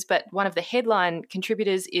contributors. But one of the headline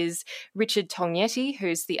contributors is Richard Tognetti,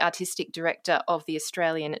 who's the artistic director of the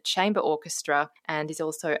Australian Chamber Orchestra and is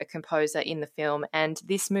also a composer in the film. And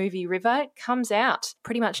this movie, River, comes out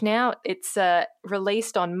pretty much now. It's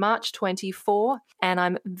released on March 24, and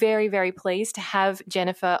I'm very, very pleased to have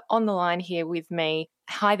Jennifer on the line here with me.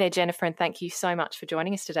 Hi there, Jennifer, and thank you so much for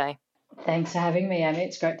joining us today. Thanks for having me, Amy.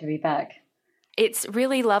 It's great to be back. It's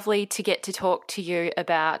really lovely to get to talk to you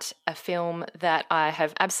about a film that I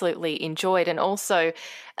have absolutely enjoyed, and also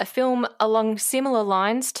a film along similar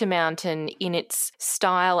lines to Mountain in its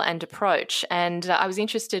style and approach. And I was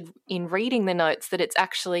interested in reading the notes that it's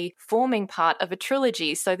actually forming part of a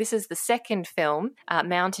trilogy. So this is the second film,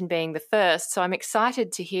 Mountain being the first. So I'm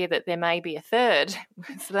excited to hear that there may be a third.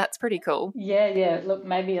 So that's pretty cool. Yeah. Look,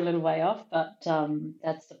 maybe a little way off, but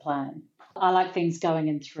that's the plan. I like things going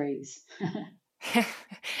in threes.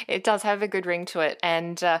 It does have a good ring to it.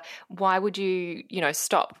 And why would you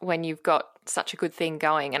stop when you've got such a good thing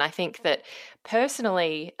going? And I think that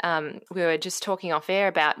personally, we were just talking off air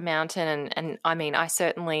about Mountain, and I mean, I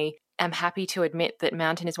certainly am happy to admit that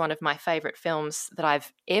Mountain is one of my favourite films that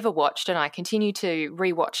I've ever watched, and I continue to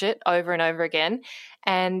rewatch it over and over again.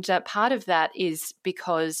 And part of that is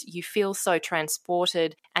because you feel so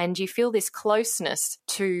transported and you feel this closeness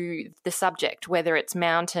to the subject, whether it's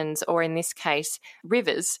mountains or in this case,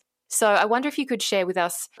 rivers. So I wonder if you could share with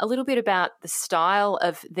us a little bit about the style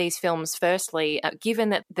of these films, firstly,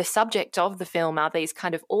 given that the subject of the film are these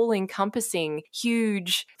kind of all-encompassing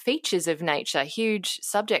huge features of nature, huge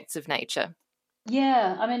subjects of nature.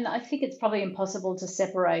 Yeah, I mean, I think it's probably impossible to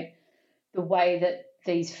separate the way that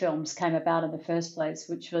these films came about in the first place,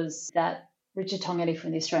 which was that Richard Tognetti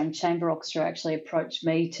from the Australian Chamber Orchestra actually approached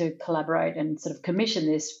me to collaborate and sort of commission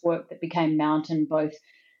this work that became Mountain, both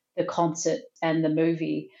the concert and the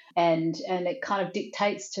movie. And it kind of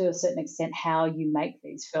dictates to a certain extent how you make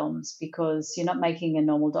these films, because you're not making a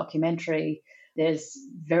normal documentary. There's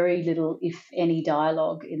very little, if any,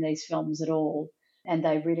 dialogue in these films at all. And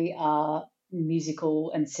they really are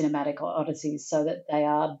musical and cinematic odysseys, so that they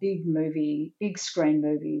are big screen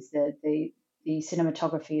movies. The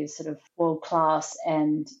cinematography is sort of world class,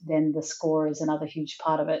 and then the score is another huge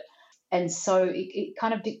part of it. And so it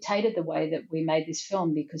kind of dictated the way that we made this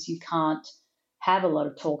film, because you can't have a lot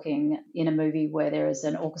of talking in a movie where there is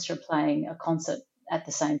an orchestra playing a concert at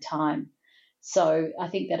the same time. So I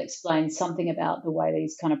think that explains something about the way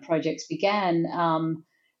these kind of projects began.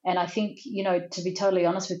 And I think, to be totally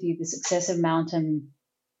honest with you, the success of Mountain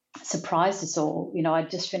surprised us all. I'd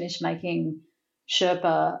just finished making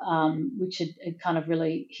Sherpa, which had kind of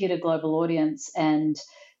really hit a global audience. And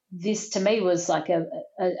this to me was like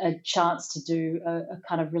a chance to do a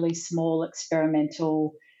kind of really small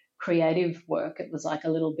experimental creative work. It was like a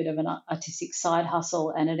little bit of an artistic side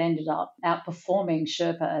hustle, and it ended up outperforming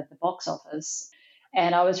Sherpa at the box office.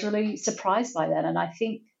 And I was really surprised by that. And I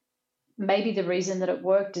think maybe the reason that it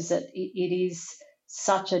worked is that it is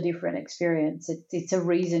such a different experience. It's a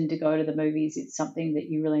reason to go to the movies. It's something that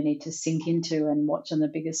you really need to sink into and watch on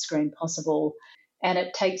the biggest screen possible. And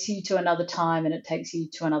it takes you to another time, and it takes you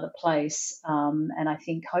to another place. And I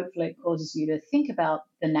think hopefully it causes you to think about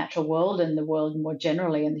the natural world and the world more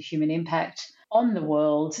generally, and the human impact on the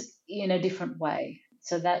world in a different way.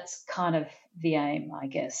 So that's kind of the aim, I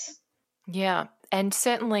guess. Yeah. And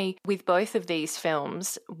certainly with both of these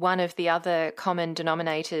films, one of the other common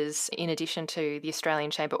denominators, in addition to the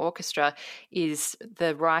Australian Chamber Orchestra, is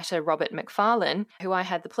the writer Robert Macfarlane, who I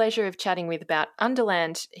had the pleasure of chatting with about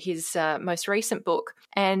Underland, his most recent book.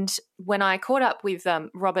 And when I caught up with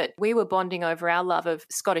Robert, we were bonding over our love of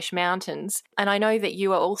Scottish mountains. And I know that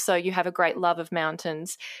you have a great love of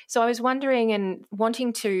mountains. So I was wondering and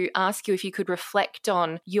wanting to ask you if you could reflect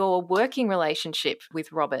on your working relationship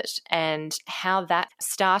with Robert and how that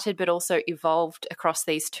started but also evolved across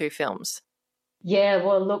these two films. Yeah,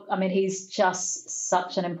 well, look, I mean, he's just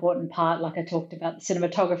such an important part. Like I talked about the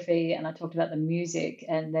cinematography and I talked about the music.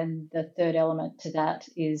 And then the third element to that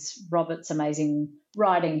is Robert's amazing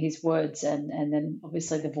writing, his words, and then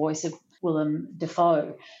obviously the voice of Willem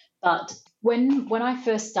Dafoe. But when I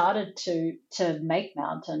first started to make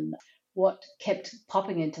Mountain, what kept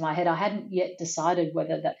popping into my head, I hadn't yet decided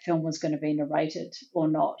whether that film was going to be narrated or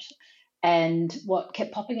not. And what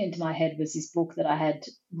kept popping into my head was this book that I had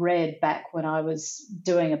read back when I was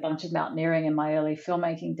doing a bunch of mountaineering in my early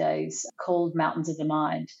filmmaking days called Mountains of the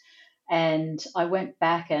Mind. And I went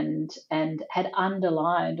back and had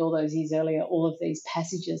underlined all those years earlier all of these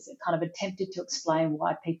passages that kind of attempted to explain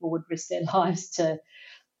why people would risk their lives to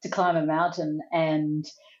climb a mountain. And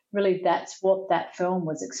really that's what that film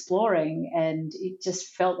was exploring, and it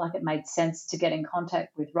just felt like it made sense to get in contact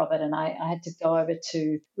with Robert. And I had to go over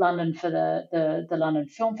to London for the London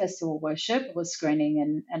Film Festival where Sherpa was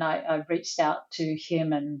screening, and I reached out to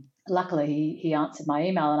him, and luckily he answered my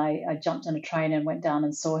email, and I jumped on a train and went down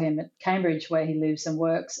and saw him at Cambridge where he lives and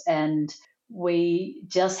works. And we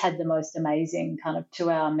just had the most amazing kind of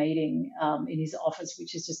 2-hour meeting in his office,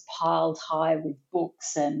 which is just piled high with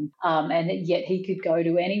books. And yet he could go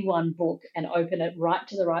to any one book and open it right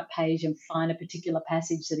to the right page and find a particular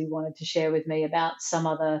passage that he wanted to share with me about some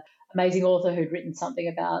other amazing author who'd written something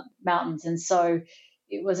about mountains. And so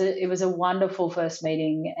it was a wonderful first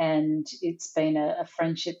meeting, and it's been a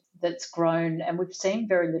friendship that's grown, and we've seen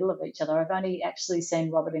very little of each other. I've only actually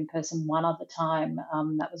seen Robert in person one other time.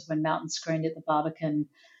 That was when Mountain screened at the Barbican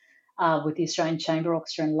with the Australian Chamber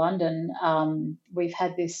Orchestra in London. We've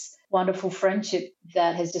had this wonderful friendship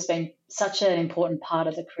that has just been such an important part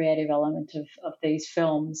of the creative element of these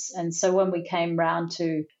films. And so when we came round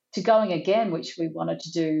to going again, which we wanted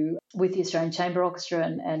to do with the Australian Chamber Orchestra,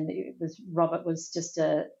 and Robert was just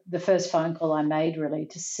the first phone call I made really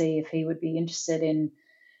to see if he would be interested in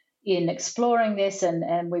exploring this,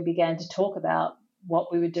 and we began to talk about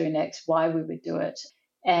what we would do next, why we would do it.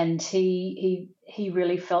 And he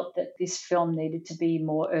really felt that this film needed to be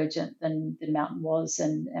more urgent than Mountain was,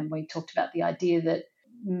 and we talked about the idea that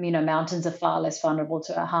mountains are far less vulnerable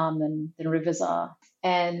to harm than rivers are.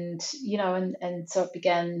 And so it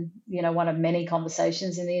began, one of many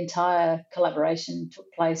conversations, and the entire collaboration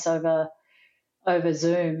took place over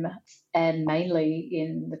Zoom and mainly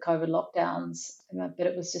in the COVID lockdowns. But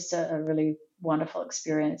it was just a really wonderful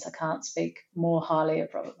experience. I can't speak more highly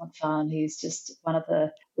of Robert Macfarlane. He's just one of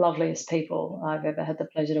the loveliest people I've ever had the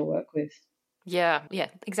pleasure to work with. Yeah,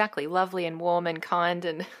 exactly. Lovely and warm and kind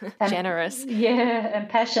and generous. Yeah, and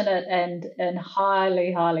passionate and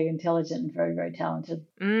highly, highly intelligent and very, very talented.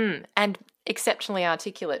 And exceptionally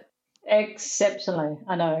articulate. Exceptionally.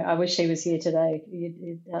 I know. I wish he was here today.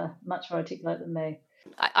 He's much more articulate than me.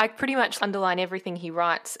 I pretty much underline everything he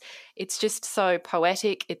writes. It's just so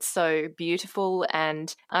poetic, it's so beautiful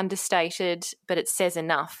and understated, but it says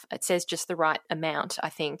enough. It says just the right amount, I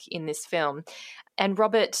think, in this film. And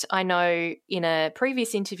Robert, I know in a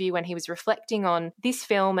previous interview when he was reflecting on this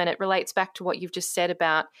film, and it relates back to what you've just said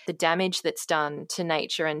about the damage that's done to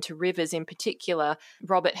nature and to rivers in particular,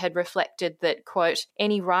 Robert had reflected that, quote,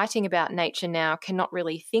 any writing about nature now cannot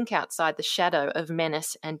really think outside the shadow of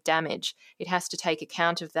menace and damage. It has to take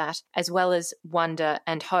account of that as well as wonder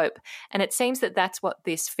and hope. And it seems that that's what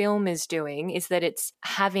this film is doing, is that it's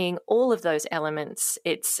having all of those elements.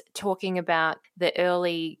 It's talking about the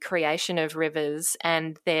early creation of rivers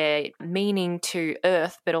and their meaning to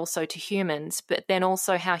Earth, but also to humans, but then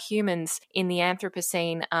also how humans in the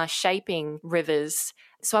Anthropocene are shaping rivers.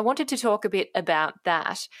 So I wanted to talk a bit about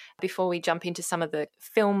that before we jump into some of the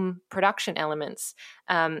film production elements.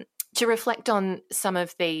 To reflect on some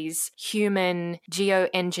of these human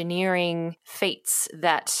geoengineering feats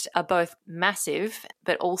that are both massive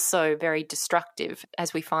but also very destructive,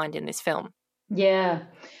 as we find in this film. Yeah.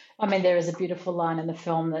 I mean, there is a beautiful line in the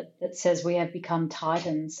film that says we have become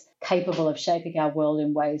titans capable of shaping our world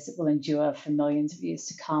in ways that will endure for millions of years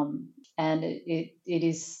to come. And it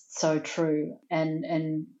is so true.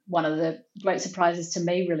 And one of the great surprises to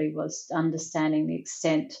me really was understanding the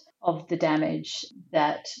extent of the damage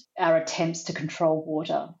that our attempts to control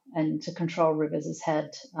water and to control rivers has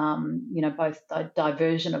had, both the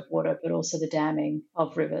diversion of water, but also the damming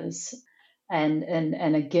of rivers. And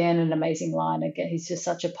again, an amazing line. Again, he's just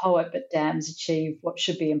such a poet, but dams achieve what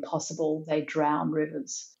should be impossible. They drown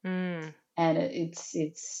rivers. Mm. And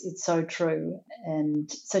it's so true.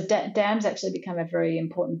 And so dams actually become a very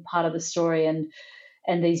important part of the story.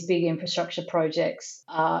 And these big infrastructure projects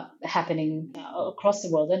are happening across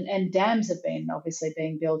the world. And dams have been obviously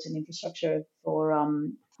being built in infrastructure for,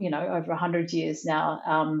 over 100 years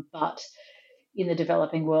now. But in the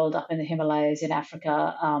developing world, up in the Himalayas, in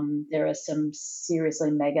Africa, there are some seriously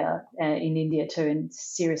mega, in India too, and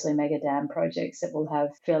seriously mega dam projects that will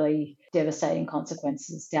have fairly devastating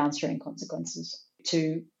consequences, downstream consequences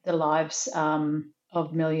to the lives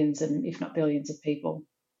of millions and if not billions of people.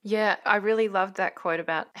 Yeah, I really loved that quote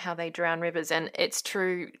about how they drown rivers. And it's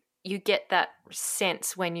true, you get that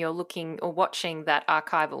sense when you're looking or watching that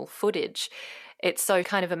archival footage. It's so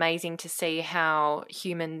kind of amazing to see how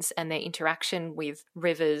humans and their interaction with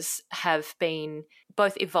rivers have been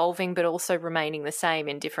both evolving but also remaining the same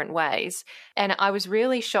in different ways. And I was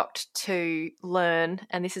really shocked to learn,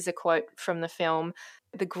 and this is a quote from the film,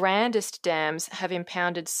 the grandest dams have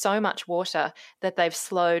impounded so much water that they've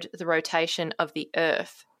slowed the rotation of the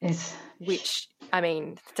earth. Yes. Which, I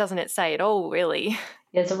mean, doesn't it say it all, really?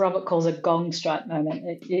 Yeah, so Robert calls a gong strike moment.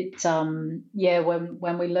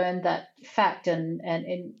 When we learned that fact, and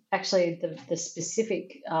actually the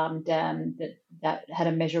specific dam that had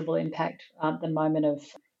a measurable impact at the moment of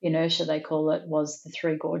inertia, they call it, was the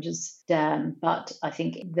Three Gorges Dam. But I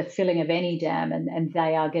think the filling of any dam, and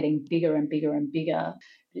they are getting bigger and bigger and bigger,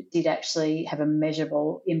 it did actually have a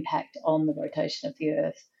measurable impact on the rotation of the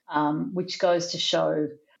Earth, which goes to show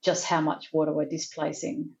just how much water we're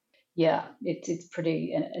displacing. Yeah,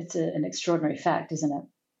 it's an extraordinary fact, isn't it?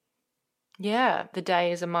 Yeah, the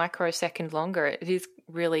day is a microsecond longer. It is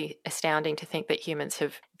really astounding to think that humans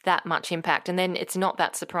have that much impact. And then it's not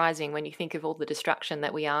that surprising when you think of all the destruction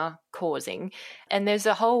that we are causing. And there's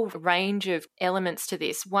a whole range of elements to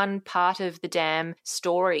this. One part of the dam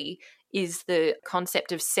story is the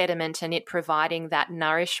concept of sediment and it providing that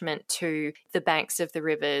nourishment to the banks of the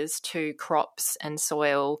rivers, to crops and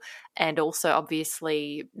soil, and also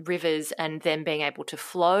obviously rivers and them being able to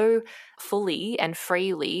flow fully and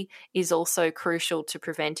freely is also crucial to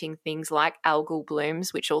preventing things like algal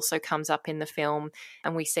blooms, which also comes up in the film.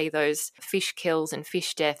 And we see those fish kills and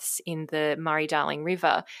fish deaths in the Murray-Darling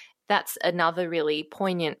River. That's another really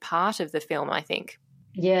poignant part of the film, I think.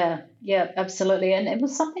 Yeah, absolutely. And it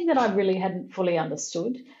was something that I really hadn't fully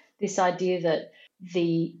understood, this idea that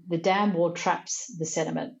the dam wall traps the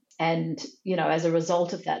sediment. And, as a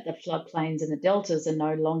result of that, the floodplains and the deltas are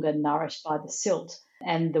no longer nourished by the silt.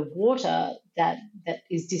 And the water that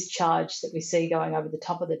is discharged that we see going over the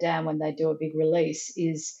top of the dam when they do a big release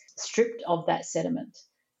is stripped of that sediment.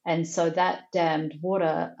 And so that dammed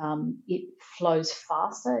water, it flows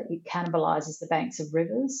faster. It cannibalizes the banks of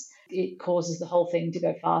rivers. It causes the whole thing to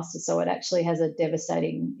go faster. So it actually has a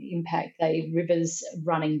devastating impact. Rivers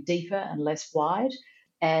running deeper and less wide.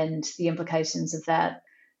 And the implications of that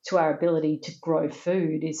to our ability to grow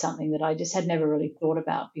food is something that I just had never really thought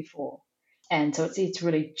about before. And so it's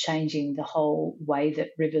really changing the whole way that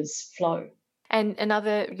rivers flow. And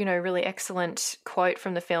another, really excellent quote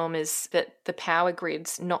from the film is that the power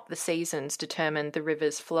grids, not the seasons, determine the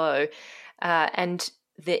river's flow. And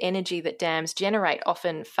the energy that dams generate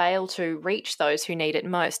often fail to reach those who need it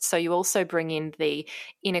most. So you also bring in the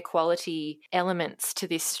inequality elements to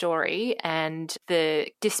this story and the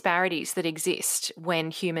disparities that exist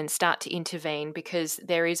when humans start to intervene, because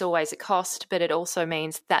there is always a cost, but it also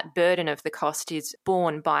means that burden of the cost is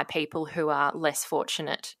borne by people who are less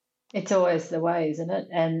fortunate. It's always the way, isn't it?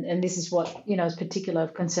 And this is what, is particular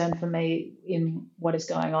concern for me in what is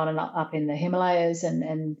going on up in the Himalayas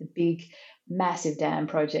and the big, massive dam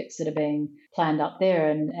projects that are being planned up there.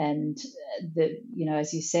 And the,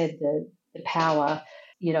 as you said, the power,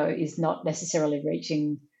 is not necessarily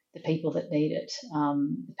reaching the people that need it.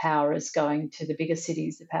 The power is going to the bigger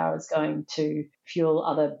cities. The power is going to fuel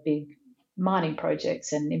other big mining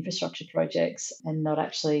projects and infrastructure projects and not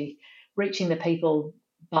actually reaching the people.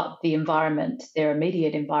 But the environment, their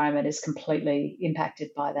immediate environment, is completely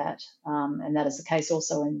impacted by that. And that is the case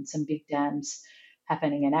also in some big dams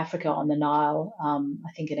happening in Africa on the Nile,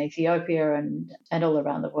 I think in Ethiopia and all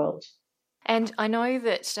around the world. And I know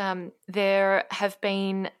that there have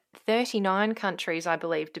been 39 countries, I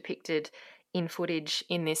believe, depicted in footage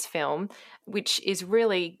in this film, which is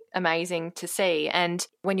really amazing to see. And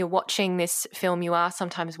when you're watching this film, you are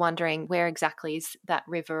sometimes wondering where exactly is that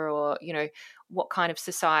river, or, what kind of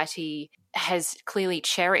society has clearly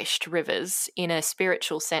cherished rivers in a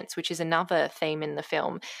spiritual sense, which is another theme in the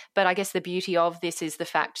film. But I guess the beauty of this is the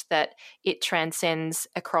fact that it transcends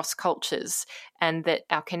across cultures, and that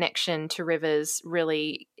our connection to rivers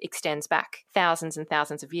really extends back thousands and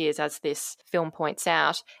thousands of years, as this film points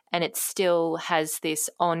out, and it still has this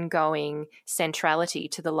ongoing centrality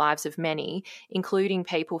to the lives of many, including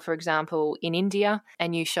people, for example, in India.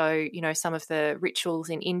 And you show, you know, some of the rituals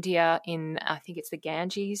in India in, I think it's the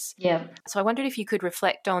Ganges. Yeah. So I wondered if you could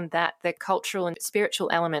reflect on that, the cultural and spiritual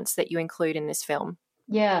elements that you include in this film.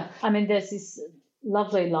 Yeah. I mean, there's this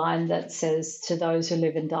lovely line that says, to those who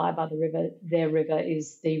live and die by the river, their river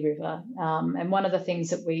is the river. And one of the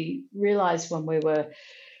things that we realised when we were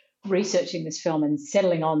researching this film and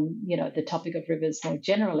settling on, you know, the topic of rivers more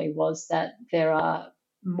generally, was that there are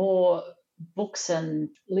more books and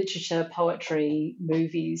literature, poetry,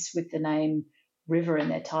 movies with the name river in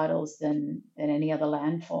their titles than any other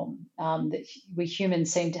landform. That we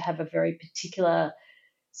humans seem to have a very particular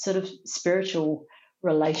sort of spiritual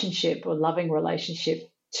relationship or loving relationship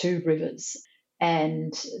to rivers,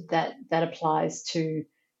 and that applies to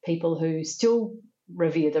people who still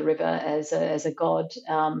revere the river as a god,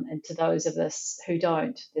 and to those of us who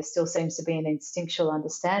don't. There still seems to be an instinctual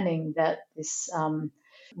understanding that this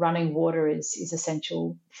running water is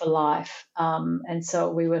essential for life, and so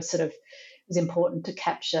we were sort of, it was important to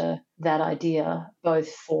capture that idea, both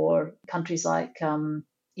for countries like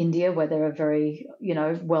India, where there are very, you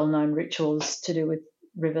know, well-known rituals to do with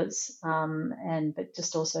rivers, but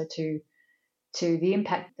just also to the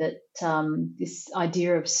impact that this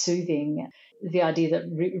idea of soothing, the idea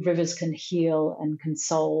that rivers can heal and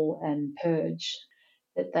console and purge,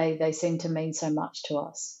 that they seem to mean so much to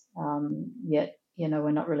us. Yet, you know,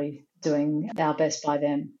 we're not really doing our best by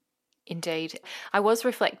them. Indeed. I was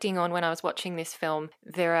reflecting on, when I was watching this film,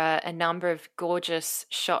 there are a number of gorgeous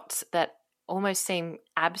shots that almost seem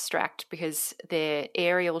abstract because they're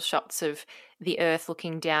aerial shots of the earth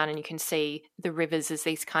looking down, and you can see the rivers as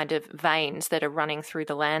these kind of veins that are running through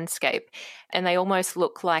the landscape. And they almost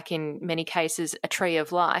look like, in many cases, a tree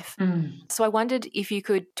of life. So I wondered if you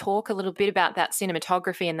could talk a little bit about that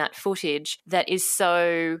cinematography and that footage that is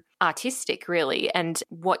so artistic, really, and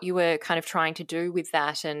what you were kind of trying to do with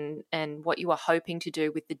that, and what you were hoping to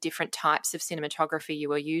do with the different types of cinematography you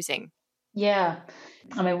were using. Yeah.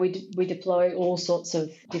 I mean, we deploy all sorts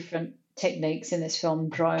of different techniques in this film.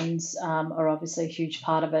 Drones are obviously a huge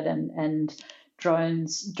part of it, and drone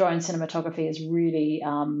cinematography is really,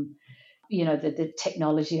 you know, the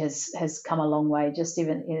technology has come a long way, just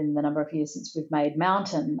even in the number of years since we've made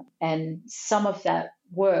Mountain. And some of that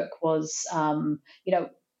work was, you know,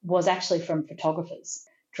 was actually from photographers,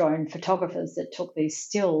 drone photographers, that took these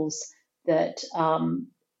stills that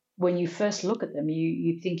when you first look at them,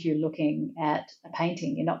 you think you're looking at a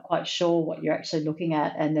painting. You're not quite sure what you're actually looking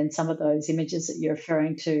at. And then some of those images that you're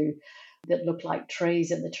referring to that look like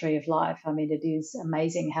trees and the tree of life. I mean, it is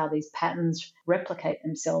amazing how these patterns replicate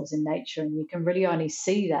themselves in nature. And you can really only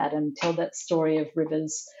see that and tell that story of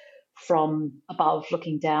rivers from above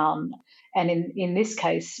looking down. And in this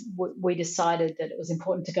case, we decided that it was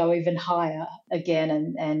important to go even higher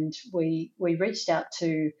again. And we reached out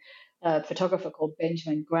to a photographer called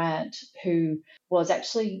Benjamin Grant, who was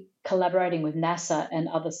actually collaborating with NASA and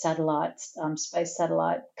other satellites, space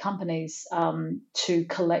satellite companies, to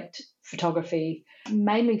collect photography,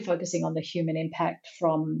 mainly focusing on the human impact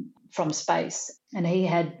from space. And he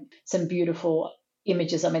had some beautiful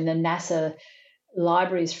images. I mean, the NASA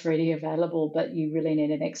library is freely available, but you really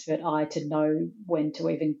need an expert eye to know when to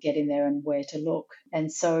even get in there and where to look.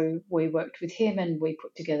 And so we worked with him, and we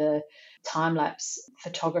put together time-lapse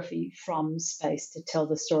photography from space to tell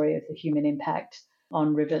the story of the human impact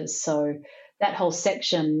on rivers. So that whole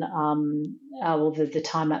section, the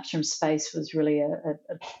time-lapse from space, was really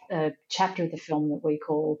a chapter of the film that we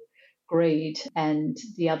call Greed, and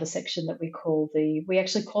the other section that we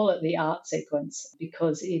actually call it the art sequence,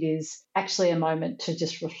 because it is actually a moment to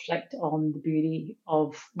just reflect on the beauty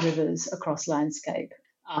of rivers across landscape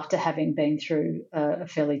after having been through a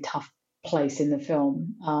fairly tough place in the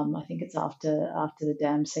film. I think it's after the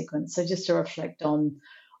dam sequence. So just to reflect on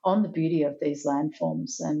the beauty of these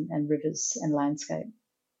landforms and rivers and landscape.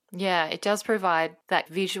 Yeah, it does provide that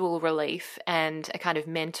visual relief and a kind of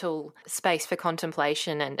mental space for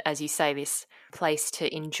contemplation, and, as you say, this place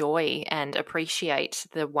to enjoy and appreciate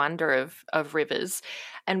the wonder of rivers.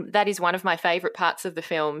 And that is one of my favourite parts of the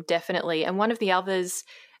film, definitely. And one of the others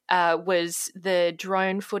was the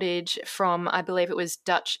drone footage from, I believe it was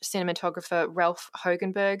Dutch cinematographer Ralph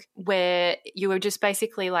Hogenberg, where you were just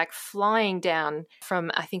basically like flying down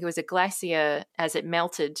from, I think it was a glacier as it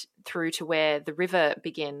melted through to where the river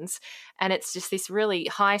begins. And it's just this really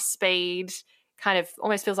high speed, kind of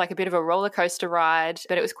almost feels like a bit of a roller coaster ride,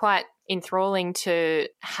 but it was quite enthralling to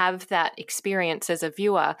have that experience as a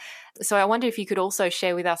viewer. So I wonder if you could also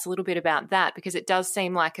share with us a little bit about that, because it does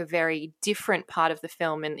seem like a very different part of the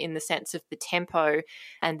film in the sense of the tempo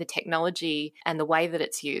and the technology and the way that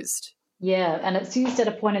it's used. Yeah, and it's used at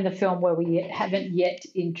a point in the film where we haven't yet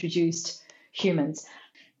introduced humans.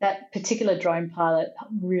 That particular drone pilot,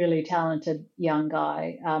 really talented young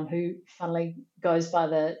guy who funnily goes by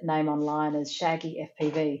the name online as Shaggy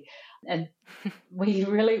FPV. And we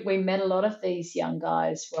met a lot of these young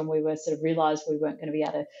guys when we were sort of realised we weren't going to be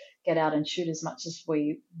able to get out and shoot as much as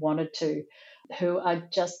we wanted to, who are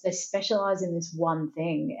just, they specialise in this one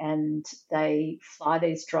thing, and they fly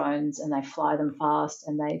these drones and they fly them fast,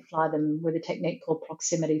 and they fly them with a technique called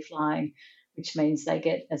proximity flying, which means they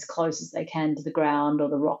get as close as they can to the ground or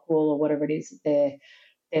the rock wall or whatever it is that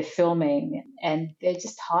they're filming. And they're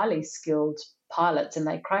just highly skilled pilots, and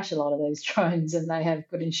they crash a lot of those drones, and they have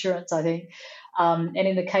good insurance, I think. And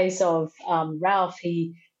in the case of Ralph,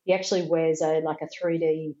 he actually wears a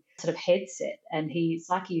 3D sort of headset, and it's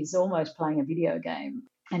like he's almost playing a video game,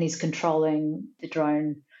 and he's controlling the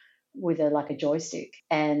drone with a joystick.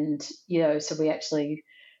 And so we actually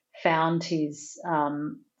found his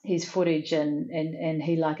footage, and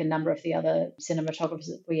he, like a number of the other cinematographers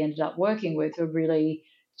that we ended up working with, were really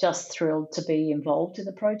just thrilled to be involved in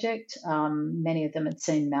the project. Many of them had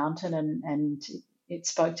seen Mountain, and it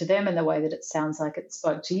spoke to them in the way that it sounds like it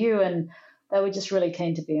spoke to you, and they were just really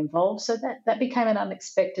keen to be involved. So that became an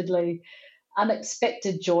unexpected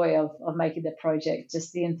joy of making the project,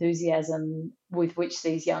 just the enthusiasm with which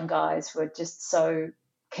these young guys were just so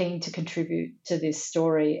keen to contribute to this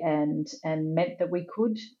story, and meant that we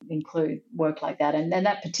could include work like that. And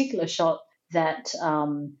that particular shot that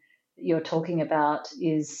you're talking about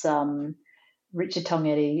is Richard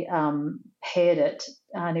Tonghetti paired it,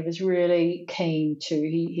 and he was really keen to.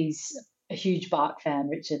 He's a huge Bach fan,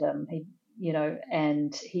 Richard. And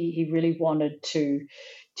he really wanted to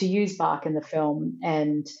use Bach in the film,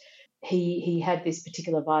 and he had this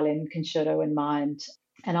particular violin concerto in mind.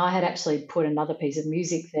 And I had actually put another piece of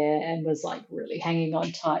music there and was really hanging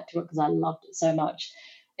on tight to it because I loved it so much.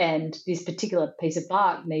 And this particular piece of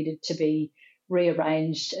Bach needed to be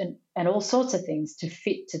rearranged and all sorts of things to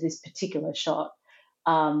fit to this particular shot.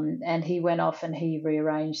 And he went off and he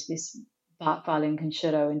rearranged this Bach violin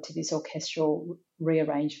concerto into this orchestral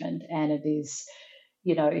rearrangement. And it is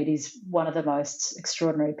one of the most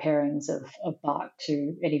extraordinary pairings of Bach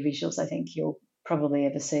to any visuals I think you'll probably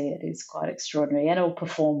ever see. It is quite extraordinary, and all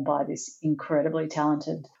performed by this incredibly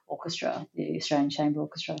talented orchestra, the Australian Chamber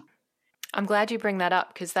Orchestra. I'm glad you bring that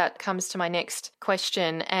up, because that comes to my next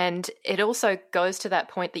question. And it also goes to that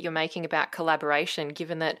point that you're making about collaboration,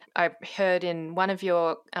 given that I heard in one of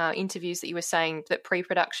your interviews that you were saying that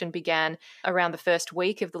pre-production began around the first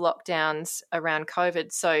week of the lockdowns around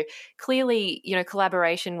COVID. So clearly,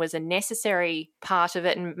 collaboration was a necessary part of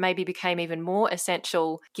it, and maybe became even more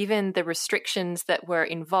essential given the restrictions that were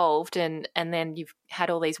involved. And then you've had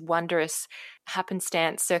all these wondrous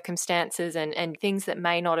circumstances and things that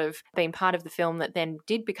may not have been part of the film that then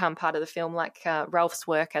did become part of the film, like Ralph's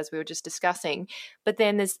work, as we were just discussing. But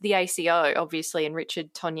then there's the ACO, obviously, and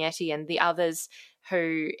Richard Tonghetti and the others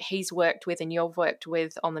who he's worked with and you've worked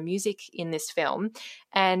with on the music in this film.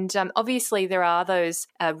 And obviously there are those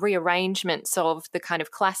rearrangements of the kind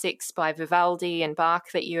of classics by Vivaldi and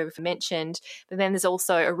Bach that you've mentioned, but then there's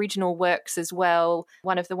also original works as well.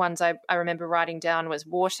 One of the ones I remember writing down was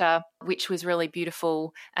Water, which was really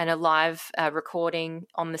beautiful, and a live recording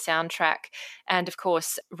on the soundtrack. And of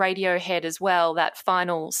course, Radiohead as well. That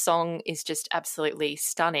final song is just absolutely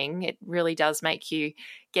stunning. It really does make you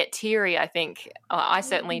get teary, I think. I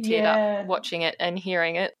certainly teared up watching it and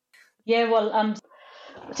hearing it. Yeah, well,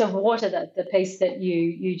 so Water, the piece that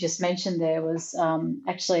you just mentioned there, was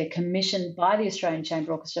actually commissioned by the Australian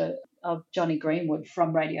Chamber Orchestra of Johnny Greenwood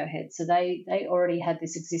from Radiohead. So they already had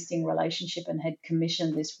this existing relationship and had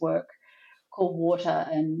commissioned this work called Water.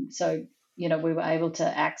 And so, we were able to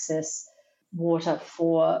access Water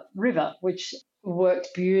for River, which worked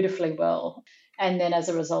beautifully well. And then as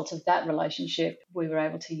a result of that relationship, we were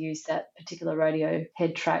able to use that particular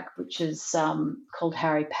Radiohead track, which is called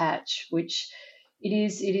Harry Patch, which it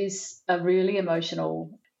is a really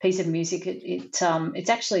emotional piece of music. It's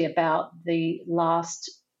actually about the last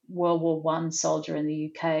World War One soldier in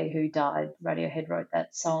the UK who died. Radiohead wrote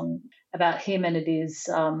that song about him, and it is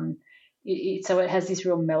so it has this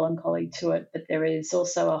real melancholy to it, but there is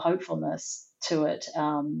also a hopefulness to it,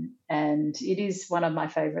 and it is one of my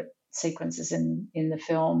favourite sequences in the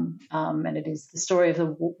film, and it is the story of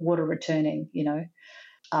the water returning,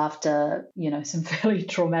 after some fairly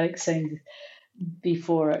traumatic scenes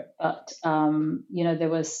before it, but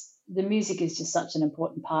the music is just such an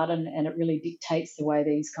important part, and it really dictates the way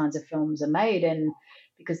these kinds of films are made, and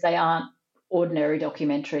because they aren't ordinary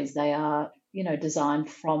documentaries, they are designed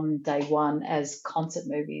from day one as concert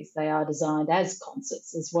movies. They are designed as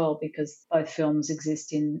concerts as well, because both films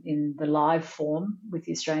exist in the live form with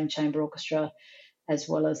the Australian Chamber Orchestra as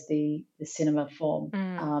well as the cinema form.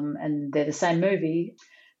 And they're the same movie,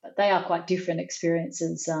 but they are quite different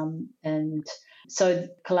experiences. And so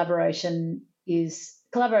collaboration is,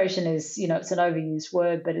 it's an overused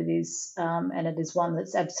word, but it is, and it is one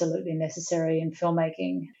that's absolutely necessary in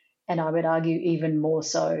filmmaking. And I would argue even more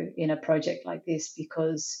so in a project like this,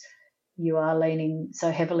 because you are leaning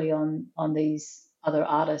so heavily on these other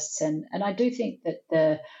artists. And I do think that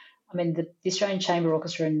the Australian Chamber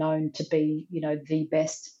Orchestra are known to be, the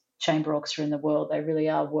best chamber orchestra in the world. They really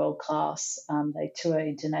are world class. They tour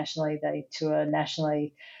internationally, they tour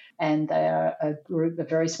nationally, and they are a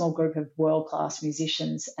very small group of world class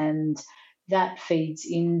musicians. And that feeds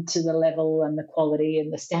into the level and the quality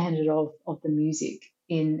and the standard of the music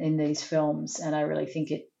in these films. And I really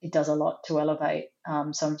think it does a lot to elevate.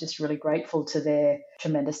 So I'm just really grateful to their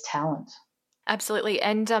tremendous talent. Absolutely.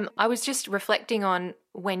 And I was just reflecting on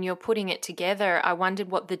when you're putting it together, I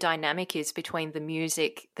wondered what the dynamic is between the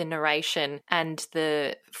music, the narration, and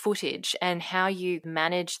the footage, and how you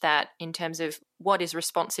manage that in terms of what is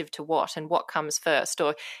responsive to what and what comes first,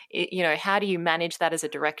 or, how do you manage that as a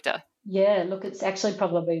director? Yeah, look, it's actually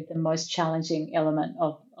probably the most challenging element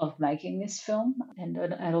of making this film and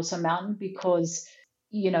also Mountain, because,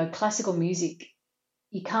 classical music,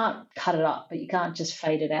 you can't cut it up, but you can't just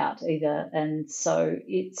fade it out either. And so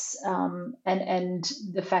it's and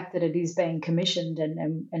the fact that it is being commissioned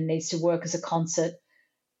and needs to work as a concert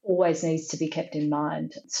always needs to be kept in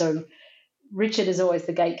mind. So Richard is always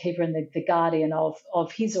the gatekeeper and the guardian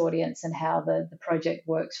of his audience and how the project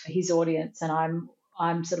works for his audience. And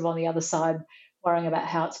I'm sort of on the other side worrying about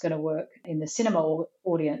how it's going to work in the cinema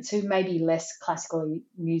audience, who may be less classically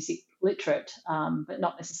music literate, but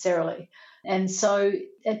not necessarily. And so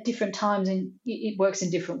at different times, and it works in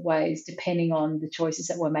different ways depending on the choices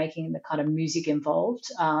that we're making and the kind of music involved.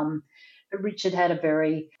 But Richard had a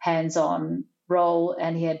very hands-on role,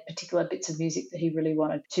 and he had particular bits of music that he really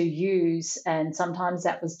wanted to use. And sometimes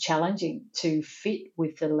that was challenging to fit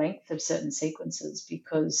with the length of certain sequences,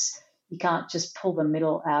 because you can't just pull the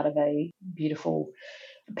middle out of a beautiful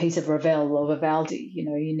piece of Ravel or Vivaldi. You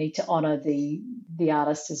need to honour the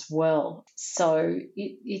artist as well. So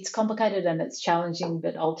it's complicated and it's challenging,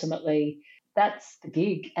 but ultimately that's the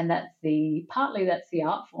gig, and that's the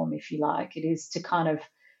art form, if you like. It is to kind of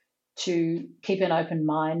to keep an open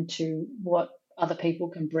mind to what other people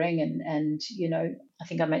can bring. And I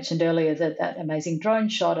think I mentioned earlier that amazing drone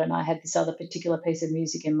shot, and I had this other particular piece of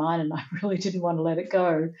music in mind, and I really didn't want to let it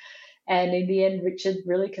go. And in the end, Richard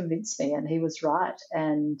really convinced me, and he was right,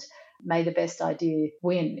 and made the best idea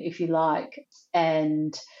win, if you like.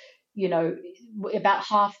 And, about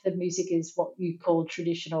half the music is what you call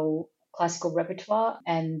traditional classical repertoire,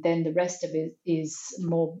 and then the rest of it is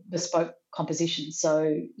more bespoke composition.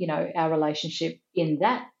 So, our relationship in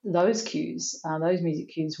those music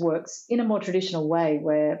cues works in a more traditional way,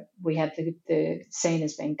 where we have the scene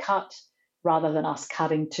has been cut rather than us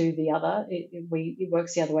cutting to the other. It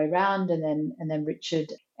works the other way around, and then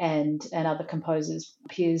Richard and other composers.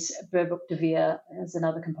 Piers Burbuck de Vere is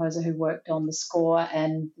another composer who worked on the score,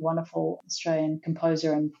 and the wonderful Australian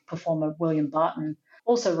composer and performer William Barton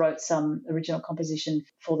also wrote some original composition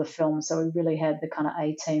for the film. So we really had the kind of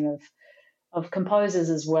A team of composers,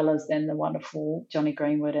 as well as then the wonderful Johnny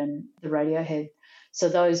Greenwood and the Radiohead. So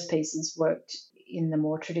those pieces worked in the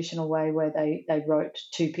more traditional way, where they wrote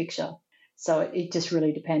to picture. So it just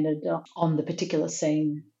really depended on the particular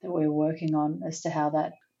scene that we were working on as to how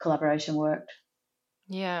that collaboration worked.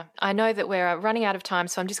 Yeah, I know that we're running out of time,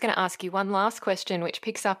 so I'm just going to ask you one last question, which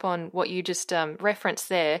picks up on what you just referenced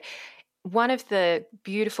there. One of the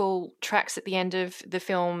beautiful tracks at the end of the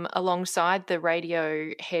film, alongside the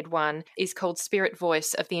Radiohead one, is called Spirit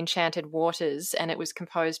Voice of the Enchanted Waters, and it was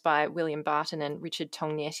composed by William Barton and Richard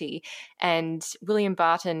Tognetti. And William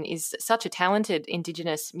Barton is such a talented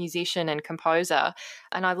Indigenous musician and composer,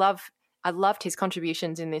 and I love I loved his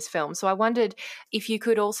contributions in this film. So I wondered if you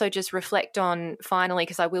could also just reflect on, finally,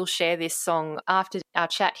 because I will share this song after our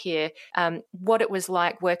chat here, what it was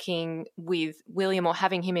like working with William or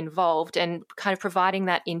having him involved and kind of providing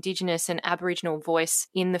that Indigenous and Aboriginal voice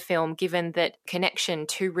in the film, given that connection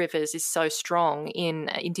to rivers is so strong in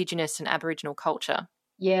Indigenous and Aboriginal culture.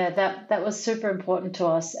 Yeah, that was super important to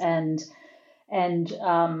us, and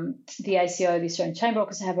the ACO, the Australian Chamber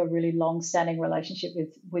Orchestra, have a really long-standing relationship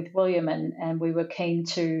with William, and we were keen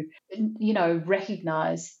to,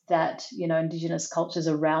 recognise that, Indigenous cultures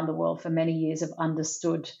around the world for many years have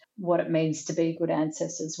understood what it means to be good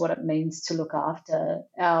ancestors, what it means to look after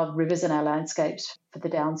our rivers and our landscapes for the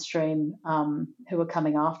downstream who are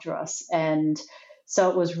coming after us. And so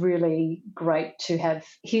it was really great to have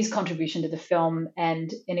his contribution to the film, and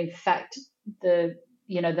in fact, the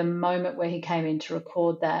moment where he came in to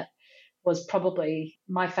record that was probably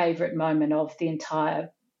my favourite moment of the entire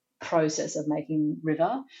process of making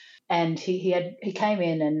River. And he came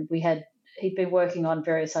in, and he'd been working on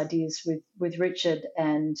various ideas with Richard,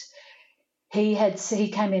 and he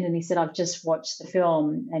came in and he said, "I've just watched the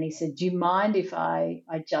film," and he said, "Do you mind if I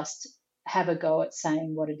just have a go at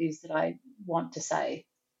saying what it is that I want to say?"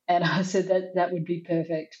 And I said, that would be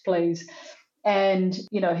perfect, please. And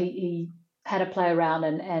he had a play around,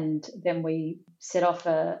 and then we set off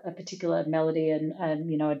a particular melody and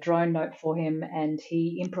a drone note for him, and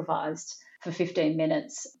he improvised for 15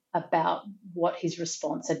 minutes about what his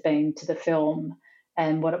response had been to the film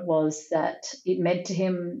and what it was that it meant to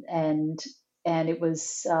him. And it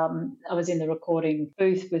was I was in the recording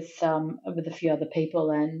booth with a few other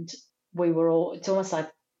people, and we were all, it's almost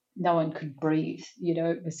like no one could breathe,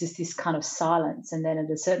 it was just this kind of silence. And then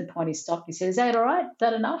at a certain point he stopped, he said, "Is that all right? Is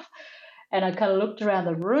that enough?" And I kind of looked around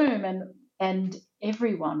the room, and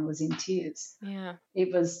everyone was in tears. Yeah.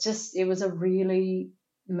 It was a really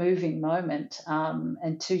moving moment.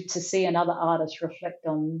 And to see another artist reflect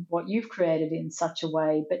on what you've created in such a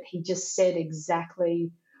way, but he just said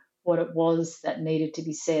exactly what it was that needed to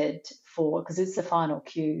be said because it's the final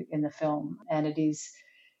cue in the film, and it is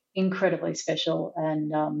incredibly special.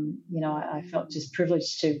 And I felt just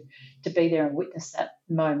privileged to be there and witness that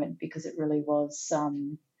moment, because it really was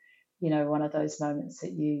one of those moments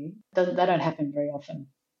that they don't happen very often.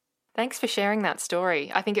 Thanks for sharing that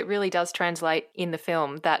story. I think it really does translate in the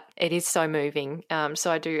film, that it is so moving. So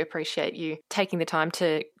I do appreciate you taking the time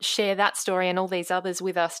to share that story and all these others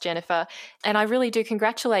with us, Jennifer. And I really do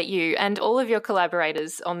congratulate you and all of your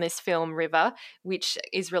collaborators on this film, River, which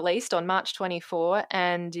is released on March 24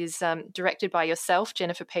 and is directed by yourself,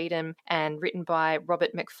 Jennifer Peedom, and written by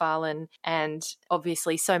Robert McFarlane, and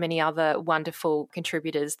obviously so many other wonderful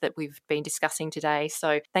contributors that we've been discussing today.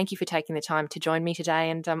 So thank you for taking the time to join me today,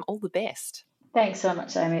 and all the best. Thanks so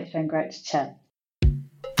much, Amy. It's been great to chat.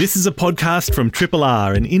 This is a podcast from Triple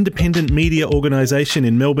R, an independent media organisation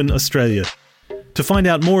in Melbourne, Australia. To find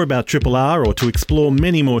out more about Triple R, or to explore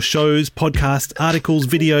many more shows, podcasts, articles,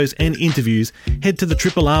 videos and interviews, head to the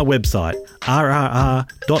Triple R website, rrr.org.au.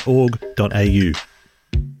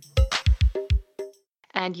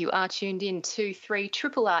 And you are tuned in to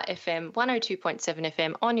 3RRR FM 102.7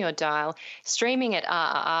 FM on your dial, streaming at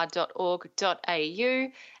rrr.org.au,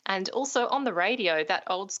 and also on the radio, that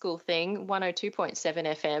old school thing, 102.7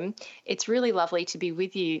 FM. It's really lovely to be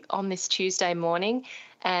with you on this Tuesday morning,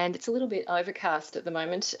 and it's a little bit overcast at the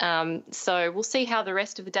moment. So we'll see how the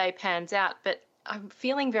rest of the day pans out, but I'm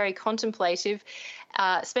feeling very contemplative,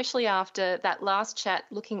 especially after that last chat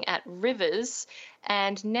looking at rivers.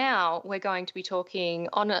 And now we're going to be talking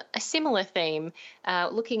on a similar theme,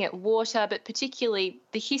 looking at water, but particularly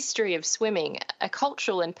the history of swimming, a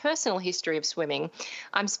cultural and personal history of swimming.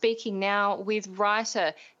 I'm speaking now with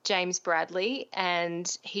writer James Bradley,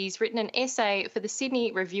 and he's written an essay for the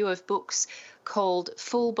Sydney Review of Books called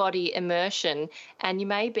Full Body Immersion. And you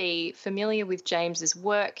may be familiar with James's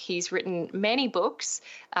work. He's written many books.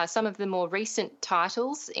 Some of the more recent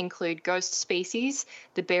titles include Ghost Species,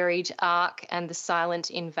 The Buried Ark, and The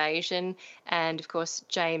Silent Invasion. And of course,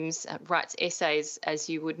 James writes essays, as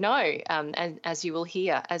you would know, and as you will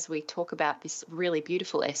hear as we talk about this really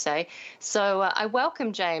beautiful essay. So I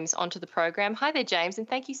welcome James onto the program. Hi there, James, and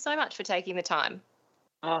thank you so much for taking the time.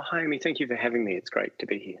 Oh, hi, Amy. Thank you for having me. It's great to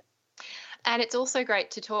be here. And it's also great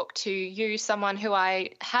to talk to you, someone who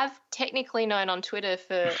I have technically known on Twitter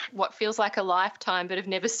for what feels like a lifetime, but have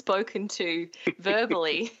never spoken to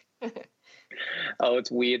verbally. Oh, it's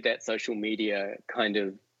weird, that social media kind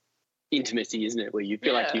of intimacy, isn't it? Where you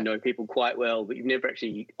feel like you know people quite well, but you've never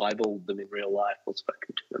actually eyeballed them in real life or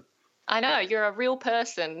spoken to them. I know, you're a real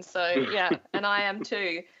person. So, yeah, and I am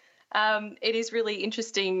too. It is really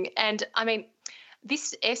interesting. And, I mean,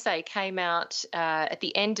 This essay came out at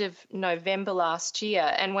the end of November last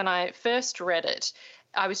year, and when I first read it,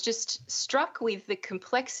 I was just struck with the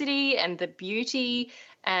complexity and the beauty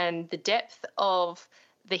and the depth of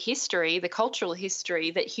the history, the cultural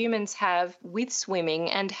history that humans have with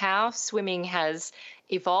swimming and how swimming has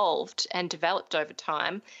evolved and developed over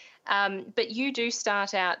time. But you do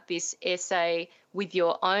start out this essay with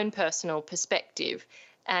your own personal perspective,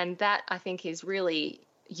 and that I think is really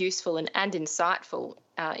useful and insightful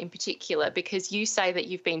in particular, because you say that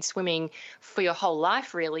you've been swimming for your whole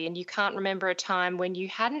life, really, and you can't remember a time when you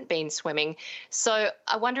hadn't been swimming. So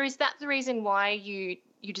I wonder, is that the reason why you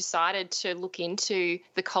decided to look into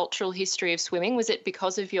the cultural history of swimming? Was it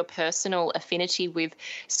because of your personal affinity with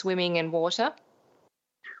swimming and water?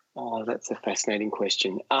 Oh, that's a fascinating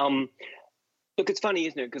question. Look, it's funny,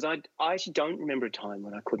 isn't it? Because I actually don't remember a time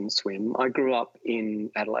when I couldn't swim. I grew up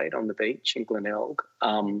in Adelaide on the beach in Glenelg.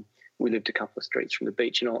 We lived a couple of streets from the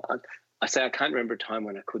beach, and I say I can't remember a time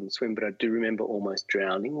when I couldn't swim, but I do remember almost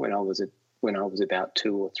drowning when I was about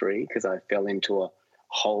 2 or 3, because I fell into a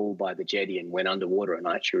hole by the jetty and went underwater, and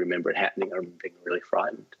I actually remember it happening. I remember being really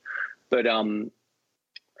frightened. But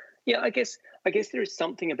yeah, I guess there is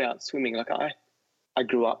something about swimming. Like I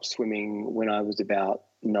grew up swimming when I was about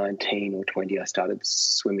 19 or 20. I started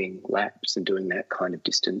swimming laps and doing that kind of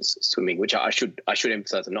distance swimming, which I should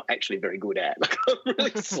emphasize I'm not actually very good at. Like, I'm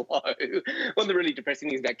really slow. One of the really depressing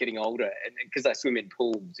things about getting older, and because I swim in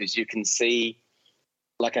pools, is you can see,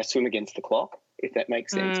 like, I swim against the clock, if that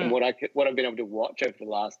makes sense. And what I've been able to watch over the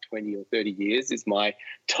last 20 or 30 years is my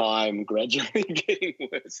time gradually getting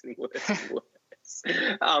worse and worse and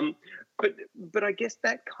worse. But I guess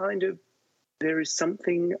that kind of, there is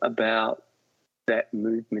something about that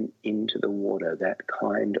movement into the water, that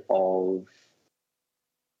kind of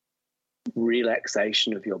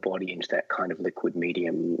relaxation of your body into that kind of liquid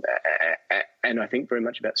medium. And I think very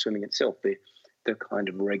much about swimming itself, the kind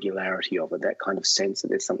of regularity of it, that kind of sense that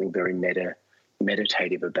there's something very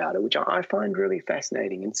meditative about it, which I find really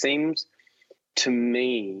fascinating, and seems to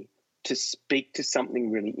me to speak to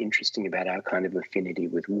something really interesting about our kind of affinity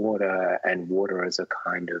with water, and water as a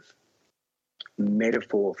kind of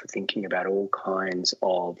metaphor for thinking about all kinds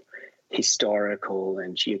of historical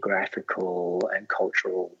and geographical and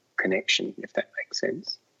cultural connection, if that makes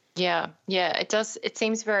sense. Yeah, it does. It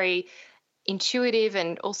seems very intuitive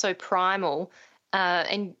and also primal.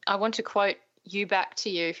 And I want to quote you back to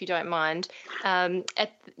you, if you don't mind.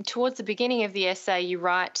 Towards the beginning of the essay, you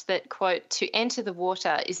write that, quote, "To enter the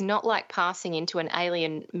water is not like passing into an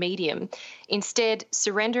alien medium. Instead,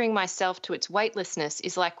 surrendering myself to its weightlessness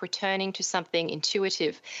is like returning to something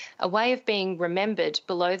intuitive, a way of being remembered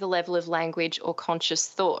below the level of language or conscious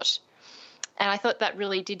thought." And I thought that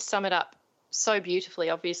really did sum it up so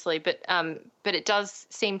beautifully, obviously, but it does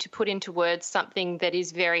seem to put into words something that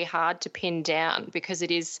is very hard to pin down, because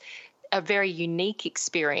it is a very unique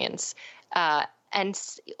experience, and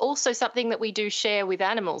also something that we do share with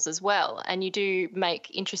animals as well. And you do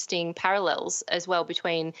make interesting parallels as well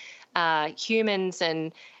between humans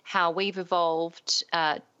and how we've evolved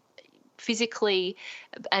physically,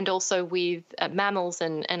 and also with mammals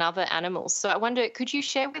and other animals. So I wonder, could you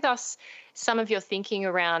share with us some of your thinking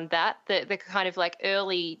around that, the kind of like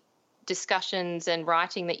early discussions and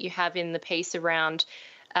writing that you have in the piece around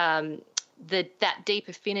that deep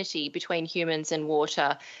affinity between humans and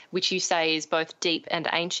water, which you say is both deep and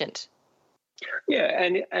ancient? Yeah,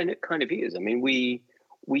 and it kind of is. I mean, we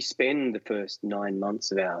spend the first 9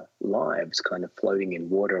 months of our lives kind of floating in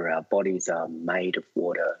water. Our bodies are made of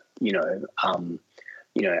water.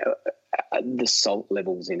 The salt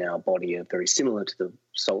levels in our body are very similar to the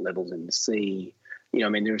salt levels in the sea. I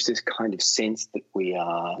mean, there's this kind of sense that we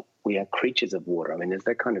are creatures of water. I mean, there's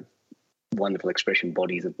that kind of wonderful expression,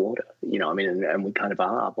 bodies of water, and we kind of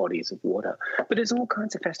are bodies of water. But there's all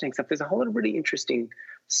kinds of fascinating stuff. There's a whole lot of really interesting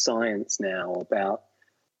science now about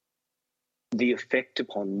the effect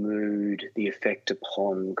upon mood, the effect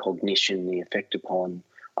upon cognition, the effect upon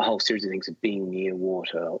a whole series of things of being near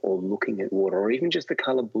water or looking at water, or even just the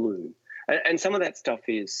colour blue. And some of that stuff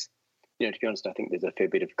is, to be honest, I think there's a fair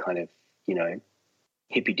bit of kind of,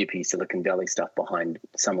 hippy-dippy Silicon Valley stuff behind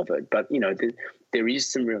some of it. But, there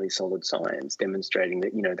is some really solid science demonstrating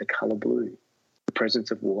that, the colour blue, the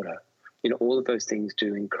presence of water, all of those things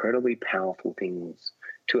do incredibly powerful things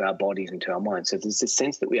to our bodies and to our minds. So there's this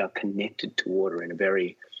sense that we are connected to water in a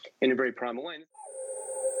very primal way.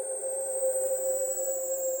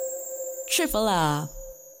 Triple R.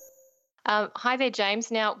 Hi there,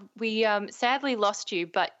 James. Now, we sadly lost you,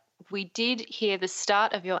 but we did hear the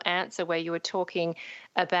start of your answer where you were talking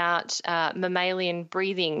about mammalian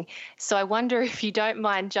breathing. So I wonder if you don't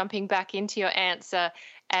mind jumping back into your answer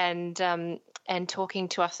and talking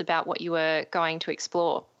to us about what you were going to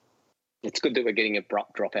explore. It's good that we're getting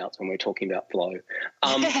abrupt dropouts when we're talking about flow.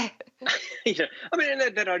 That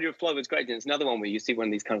idea of flow is great. And it's another one where you see one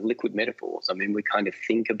of these kind of liquid metaphors. I mean, we kind of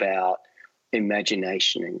think about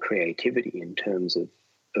imagination and creativity in terms of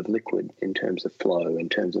liquid, in terms of flow, in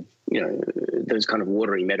terms of, those kind of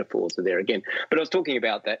watery metaphors are there again. But I was talking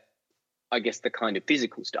about that, I guess, the kind of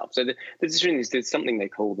physical stuff. So there's something they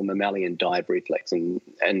call the mammalian dive reflex, and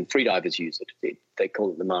freedivers use it. They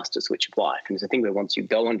call it the master switch of life. And it's a thing where once you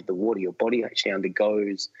go under the water, your body actually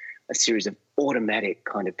undergoes a series of automatic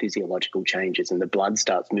kind of physiological changes, and the blood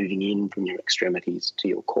starts moving in from your extremities to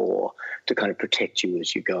your core to kind of protect you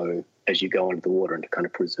as you go under the water and to kind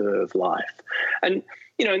of preserve life. And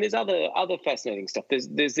and there's other fascinating stuff.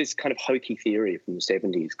 There's this kind of hokey theory from the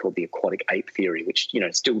 70s called the aquatic ape theory, which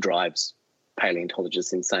still drives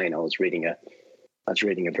paleontologists insane. I was reading a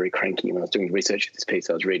very cranky, when I was doing research for this piece,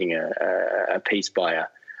 I was reading a piece by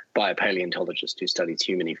a paleontologist who studies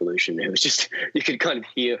human evolution. It was just, you could kind of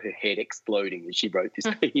hear her head exploding as she wrote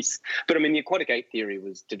this piece. But I mean, the aquatic ape theory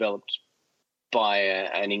was developed by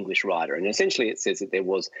an English writer, and essentially it says that there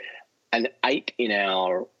was an ape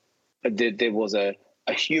there was a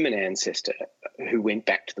human ancestor who went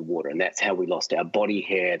back to the water, and that's how we lost our body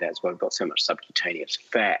hair. That's why we've got so much subcutaneous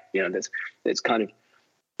fat. It's a kind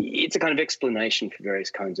of explanation for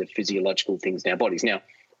various kinds of physiological things in our bodies. Now,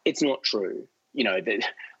 it's not true.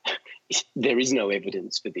 There is no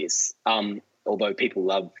evidence for this, although people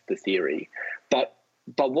love the theory. But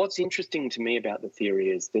what's interesting to me about the theory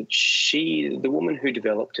is that the woman who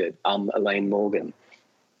developed it, Elaine Morgan,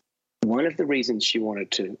 one of the reasons she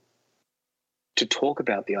wanted to talk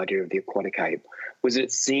about the idea of the aquatic ape was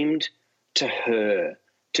it seemed to her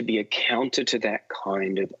to be a counter to that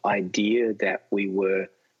kind of idea that we were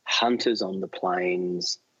hunters on the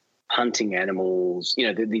plains, hunting animals,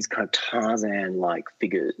 these kind of Tarzan-like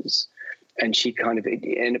figures. And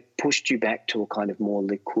it pushed you back to a kind of more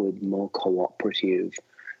liquid, more cooperative,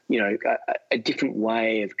 a different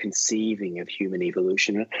way of conceiving of human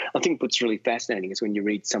evolution. I think what's really fascinating is when you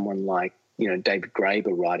read someone like, David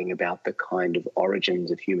Graeber writing about the kind of origins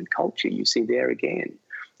of human culture, you see there again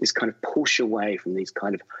this kind of push away from these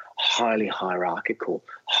kind of highly hierarchical,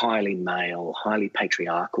 highly male, highly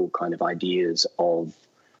patriarchal kind of ideas of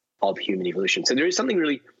human evolution. So there is something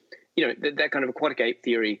really, that kind of aquatic ape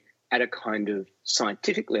theory at a kind of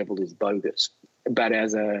scientific level is bogus, but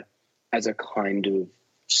as a kind of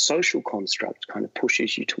social construct kind of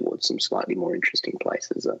pushes you towards some slightly more interesting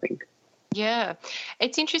places, I think. Yeah.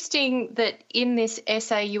 It's interesting that in this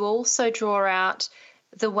essay you also draw out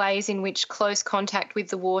the ways in which close contact with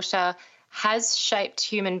the water has shaped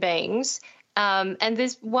human beings. And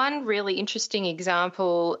there's one really interesting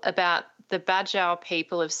example about the Bajau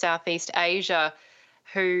people of Southeast Asia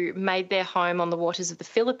who made their home on the waters of the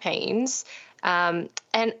Philippines. And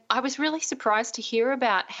I was really surprised to hear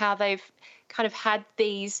about how they've kind of had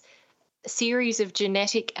these series of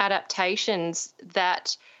genetic adaptations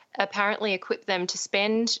that apparently equip them to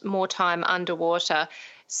spend more time underwater.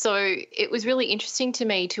 So it was really interesting to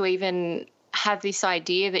me to even have this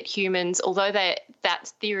idea that humans, although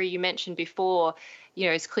that theory you mentioned before,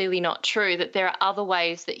 is clearly not true, that there are other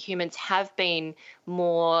ways that humans have been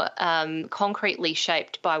more concretely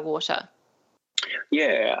shaped by water.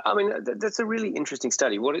 Yeah, I mean, that's a really interesting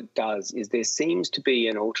study. What it does is there seems to be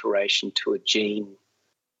an alteration to a gene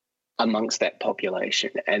amongst that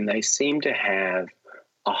population, and they seem to have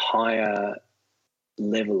a higher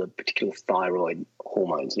level of particular thyroid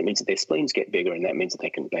hormones. And it means that their spleens get bigger, and that means that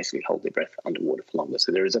they can basically hold their breath underwater for longer.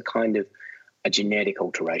 So there is a kind of a genetic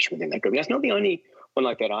alteration within that group. That's not the only one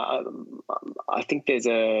like that. I think there's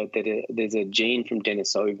a gene from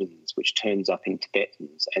Denisovans which turns up in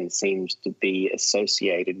Tibetans and seems to be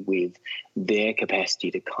associated with their capacity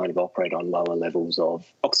to kind of operate on lower levels of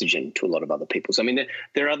oxygen to a lot of other people. So, I mean,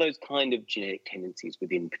 there are those kind of genetic tendencies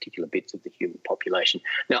within particular bits of the human population.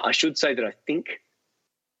 Now, I should say that I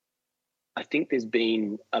think there's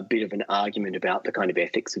been a bit of an argument about the kind of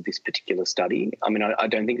ethics of this particular study. I mean, I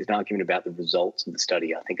don't think it's an argument about the results of the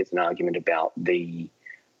study. I think it's an argument about the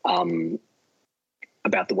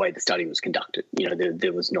way the study was conducted.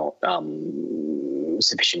 There was not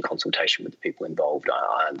sufficient consultation with the people involved,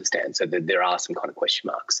 I understand. So there are some kind of question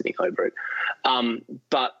marks sitting over it.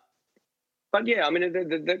 But yeah, I mean,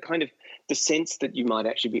 the kind of the sense that you might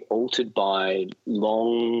actually be altered by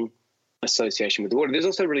long association with the water. There's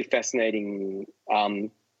also really fascinating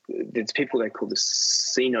there's people they call the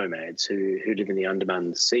sea nomads who live in the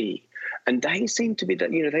Andaman Sea, and they seem to be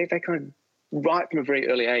that, you know, they kind of, right from a very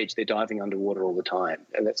early age, they're diving underwater all the time,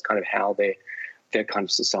 and that's kind of how their kind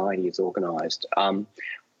of society is organised.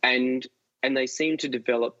 And they seem to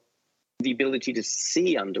develop the ability to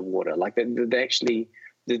see underwater, like they actually,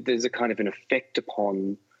 there's a kind of an effect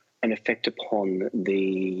upon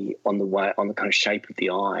the kind of shape of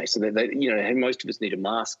the eye. So that, you know, most of us need a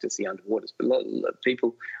mask to see underwater, but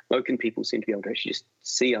Moken people seem to be able to actually just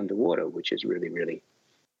see underwater, which is really, really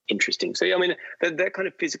interesting. So, I mean, that kind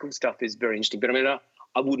of physical stuff is very interesting. But I mean,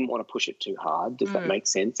 I wouldn't want to push it too hard. Does that make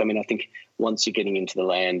sense? I mean, I think once you're getting into the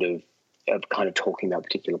land of kind of talking about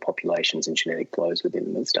particular populations and genetic flows within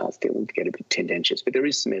them, it starts to get a bit tendentious. But there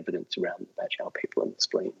is some evidence around the vaginal people and the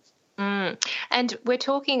spleens. And we're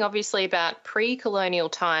talking obviously about pre-colonial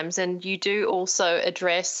times, and you do also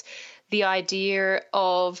address the idea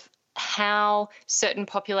of how certain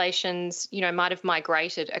populations, you know, might have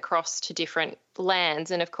migrated across to different lands.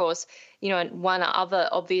 And of course, you know, one other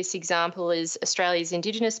obvious example is Australia's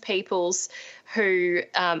Indigenous peoples who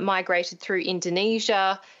migrated through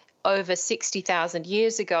Indonesia over 60,000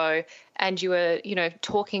 years ago, and you were, you know,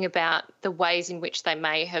 talking about the ways in which they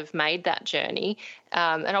may have made that journey.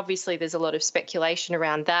 And obviously there's a lot of speculation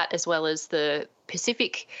around that, as well as the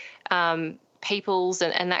Pacific peoples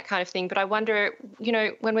and that kind of thing. But I wonder, you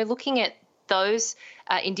know, when we're looking at those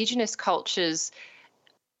Indigenous cultures,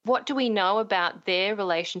 what do we know about their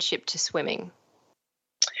relationship to swimming?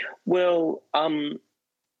 Well,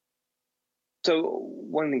 so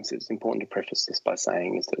one of the things that's important to preface this by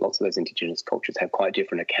saying is that lots of those Indigenous cultures have quite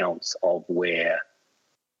different accounts of where,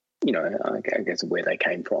 you know, I guess where they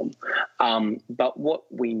came from. But what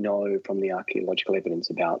we know from the archaeological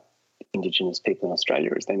evidence about Indigenous people in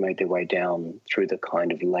Australia is they made their way down through the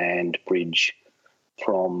kind of land bridge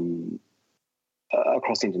from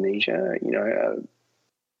across Indonesia, you know,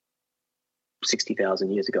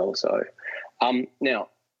 60,000 years ago or so. Now,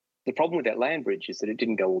 the problem with that land bridge is that it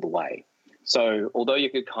didn't go all the way. So although you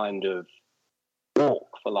could kind of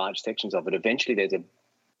walk for large sections of it, eventually there's a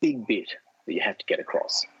big bit that you have to get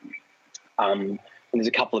across. And there's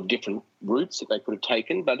a couple of different routes that they could have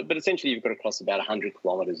taken, but essentially you've got to cross about 100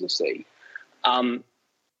 kilometres of sea. And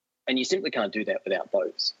you simply can't do that without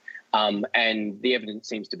boats. And the evidence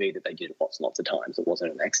seems to be that they did it lots and lots of times. It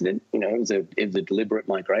wasn't an accident, you know, it was a deliberate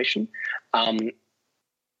migration. And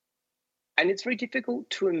it's very difficult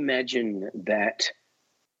to imagine that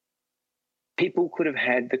people could have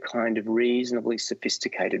had the kind of reasonably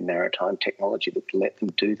sophisticated maritime technology that would let them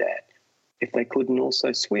do that if they couldn't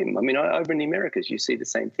also swim. I mean, over in the Americas, you see the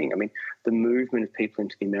same thing. I mean, the movement of people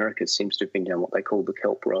into the Americas seems to have been down what they call the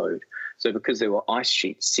Kelp Road. So because there were ice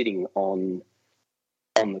sheets sitting on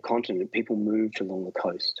the continent, people moved along the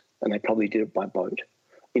coast, and they probably did it by boat.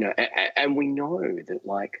 You know, and we know that,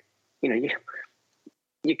 like, you know,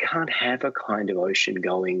 you can't have a kind of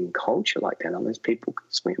ocean-going culture like that unless people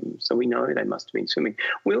can swim. So we know they must have been swimming.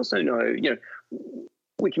 We also know, you know,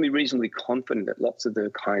 we can be reasonably confident that lots of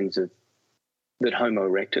the kinds of that Homo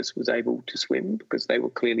erectus was able to swim because they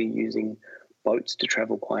were clearly using boats to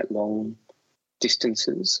travel quite long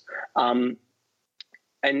distances. And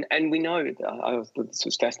we know, I thought this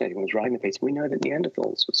was fascinating when I was writing the piece, we know that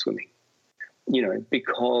Neanderthals were swimming, you know,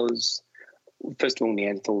 because first of all,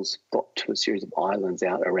 Neanderthals got to a series of islands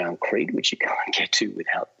out around Crete, which you can't get to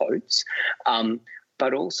without boats,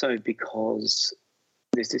 but also because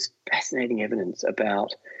there's this fascinating evidence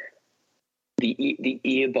about the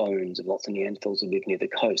ear bones of lots of Neanderthals who live near the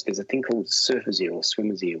coast. There's a thing called surfer's ear or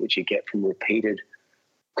swimmer's ear, which you get from repeated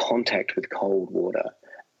contact with cold water,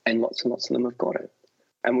 and lots of them have got it.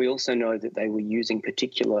 And we also know that they were using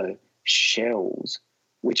particular shells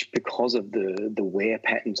which, because of the wear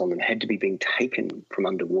patterns on them, had to be being taken from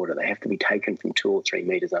underwater. They have to be taken from 2 or 3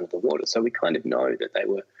 metres under the water. So we kind of know that they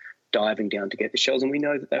were diving down to get the shells, and we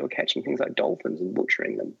know that they were catching things like dolphins and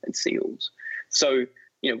butchering them and seals. So,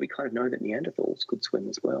 you know, we kind of know that Neanderthals could swim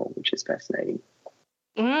as well, which is fascinating.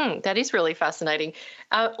 That is really fascinating.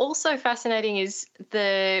 Also fascinating is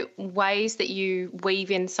the ways that you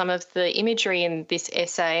weave in some of the imagery in this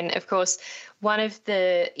essay. And, of course, one of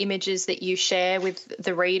the images that you share with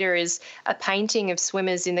the reader is a painting of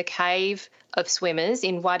swimmers in the cave of swimmers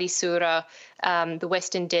in Wadi Sura, the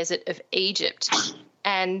Western Desert of Egypt.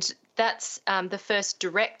 And that's the first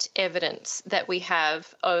direct evidence that we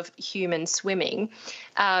have of human swimming.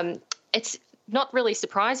 It's not really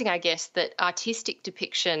surprising, I guess, that artistic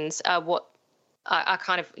depictions are what are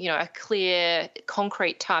kind of, you know, a clear,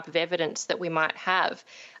 concrete type of evidence that we might have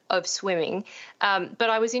of swimming. But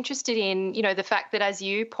I was interested in, the fact that, as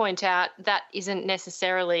you point out, that isn't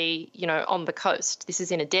necessarily, on the coast. This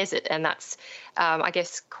is in a desert, and that's, I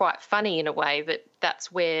guess, quite funny in a way that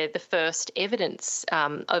that's where the first evidence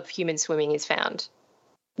of human swimming is found.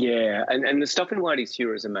 Yeah, and the stuff in Whitey's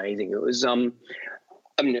Cure is amazing. It was, kind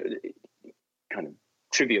of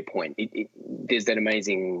trivia point. There's that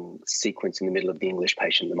amazing sequence in the middle of The English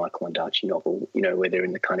Patient, the Michael Ondaatje novel, where they're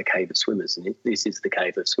in the kind of cave of swimmers, and this is the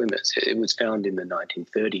cave of swimmers. It was found in the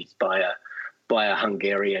 1930s by a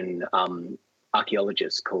Hungarian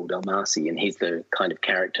archaeologist called Almasi, and he's the kind of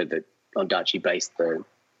character that Ondaatje based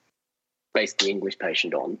the English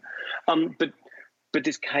Patient on. But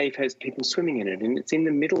this cave has people swimming in it, and it's in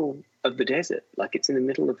the middle of the desert, like it's in the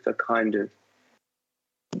middle of the kind of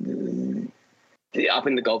up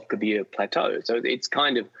in the Gulf Kabir Plateau. So it's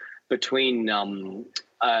kind of between,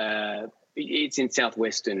 it's in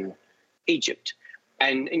southwestern Egypt.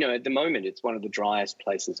 And, at the moment it's one of the driest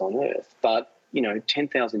places on earth. But,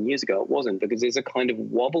 10,000 years ago it wasn't, because there's a kind of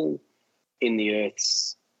wobble in the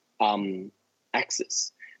Earth's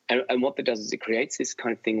axis. And what that does is it creates this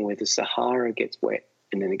kind of thing where the Sahara gets wet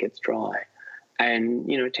and then it gets dry. And,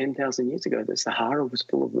 10,000 years ago the Sahara was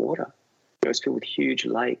full of water. It was filled with huge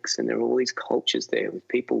lakes, and there were all these cultures there with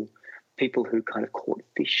people who kind of caught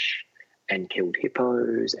fish and killed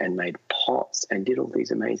hippos and made pots and did all these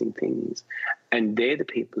amazing things. And they're the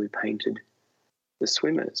people who painted the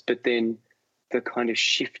swimmers. But then the kind of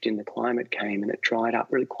shift in the climate came and it dried up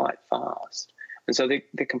really quite fast. And so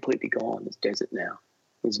they're completely gone. It's desert now.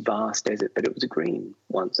 It's vast desert, but it was a green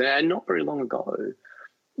once. And not very long ago,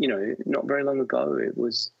 it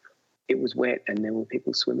was wet and there were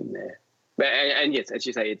people swimming there. And yes, as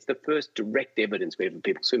you say, it's the first direct evidence we have of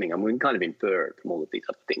people swimming. I mean, we can kind of infer it from all of these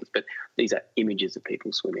other things, but these are images of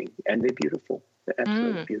people swimming, and they're beautiful. They're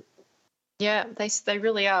absolutely beautiful. Yeah, they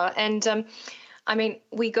really are. And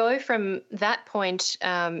we go from that point,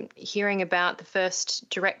 hearing about the first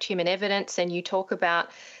direct human evidence, and you talk about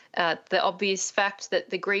the obvious fact that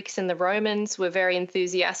the Greeks and the Romans were very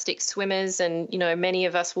enthusiastic swimmers, and many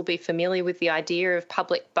of us will be familiar with the idea of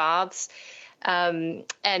public baths. And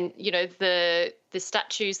the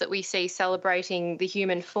statues that we see celebrating the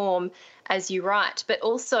human form, as you write. But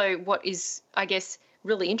also what is, I guess,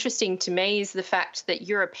 really interesting to me is the fact that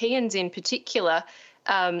Europeans in particular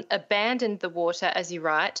abandoned the water, as you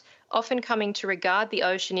write, often coming to regard the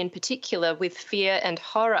ocean in particular with fear and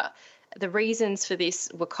horror. The reasons for this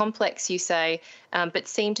were complex, you say, but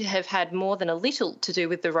seem to have had more than a little to do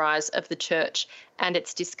with the rise of the church and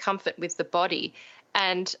its discomfort with the body.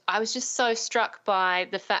 And I was just so struck by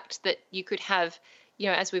the fact that you could have,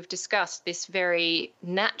 as we've discussed, this very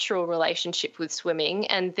natural relationship with swimming,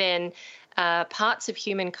 and then parts of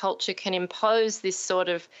human culture can impose this sort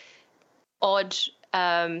of odd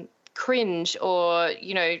cringe or,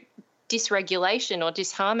 dysregulation or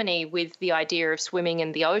disharmony with the idea of swimming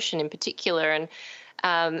and the ocean in particular,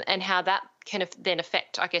 and how that can then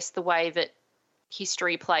affect, I guess, the way that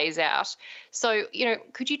history plays out. So,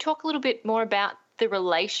 could you talk a little bit more about the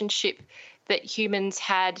relationship that humans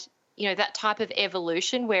had, that type of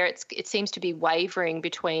evolution where it seems to be wavering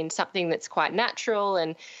between something that's quite natural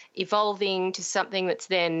and evolving to something that's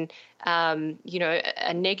then,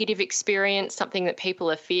 a negative experience, something that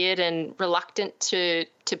people are feared and reluctant to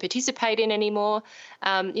participate in anymore,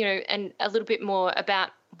 and a little bit more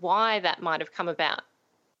about why that might have come about.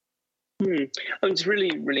 It's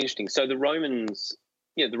really, really interesting. So the Romans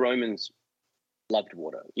loved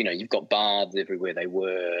water. You've got baths everywhere. They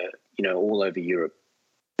were, all over Europe.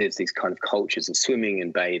 There's these kind of cultures of swimming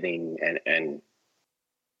and bathing, and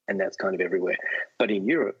that's kind of everywhere. But in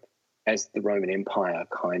Europe, as the Roman Empire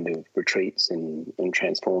kind of retreats and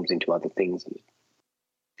transforms into other things,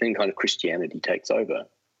 and kind of Christianity takes over,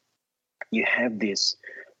 you have this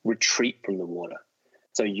retreat from the water.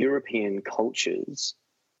 So European cultures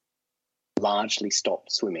largely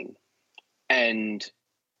stopped swimming and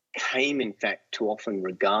came, in fact, to often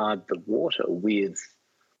regard the water with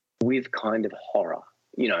kind of horror,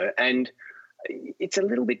 and it's a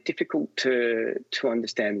little bit difficult to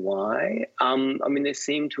understand why. There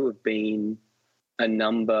seem to have been a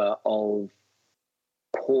number of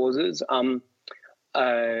causes,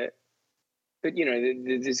 but,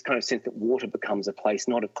 there's this kind of sense that water becomes a place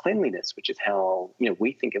not of cleanliness, which is how,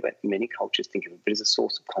 we think of it, many cultures think of it, but as a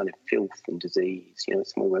source of kind of filth and disease.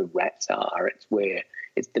 It's more where rats are.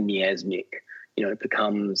 It's the miasmic. It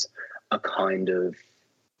becomes a kind of,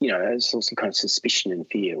 a source of kind of suspicion and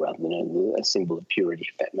fear rather than a symbol of purity,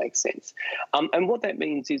 if that makes sense. And what that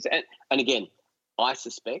means is, and again, I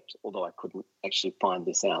suspect, although I couldn't actually find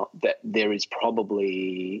this out, that there is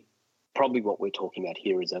probably probably what we're talking about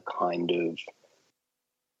here is a kind of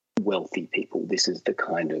wealthy people. This is the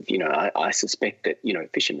kind of, I suspect that,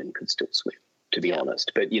 fishermen could still swim, to be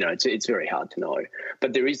honest. But, it's very hard to know.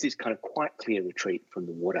 But there is this kind of quite clear retreat from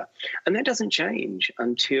the water. And that doesn't change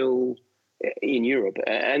until in Europe.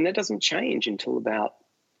 And that doesn't change until about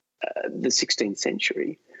the 16th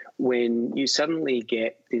century, when you suddenly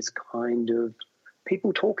get this kind of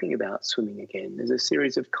people talking about swimming again. There's a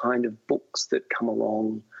series of kind of books that come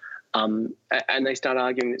along, and they start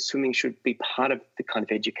arguing that swimming should be part of the kind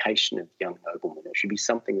of education of young noblemen. It should be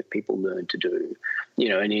something that people learn to do.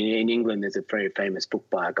 And in England there's a very famous book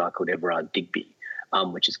by a guy called Everard Digby,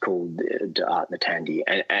 which is called De Art Natandi,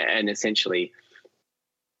 and essentially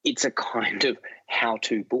it's a kind of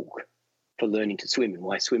how-to book for learning to swim and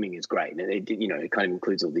why swimming is great. And it kind of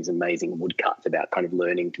includes all these amazing woodcuts about kind of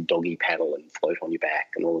learning to doggy paddle and float on your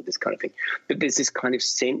back and all of this kind of thing. But there's this kind of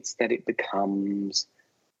sense that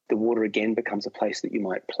the water again becomes a place that you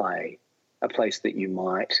might play, a place that you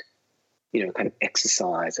might, kind of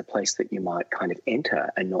exercise, a place that you might kind of enter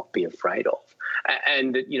and not be afraid of.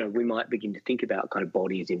 And that, we might begin to think about kind of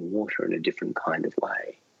bodies in water in a different kind of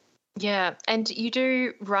way. Yeah, and you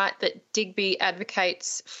do write that Digby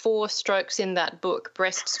advocates 4 strokes in that book: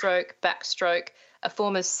 breaststroke, backstroke, a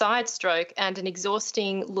form of side stroke, and an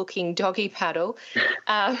exhausting-looking doggy paddle.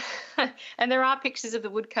 And there are pictures of the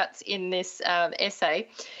woodcuts in this essay.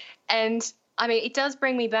 And, I mean, it does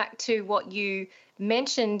bring me back to what you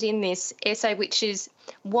mentioned in this essay, which is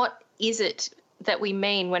what is it that we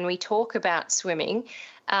mean when we talk about swimming?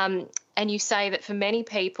 And you say that for many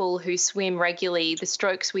people who swim regularly, the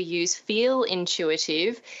strokes we use feel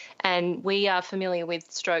intuitive, and we are familiar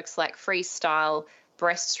with strokes like freestyle,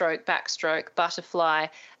 breaststroke, backstroke, butterfly.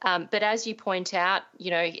 But as you point out,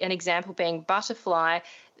 an example being butterfly,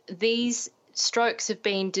 these strokes have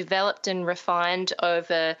been developed and refined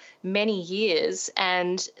over many years,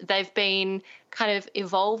 and they've been kind of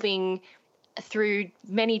evolving through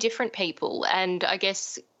many different people. And I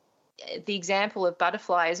guess the example of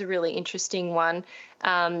butterfly is a really interesting one,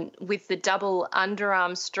 with the double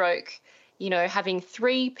underarm stroke, having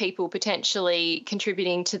 3 people potentially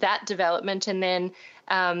contributing to that development, and then,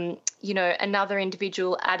 another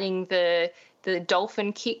individual adding the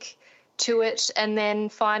dolphin kick to it, and then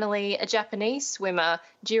finally a Japanese swimmer,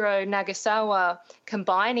 Jiro Nagasawa,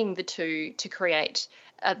 combining the two to create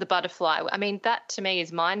the butterfly. I mean, that to me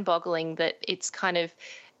is mind-boggling that it's kind of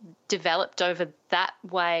developed over that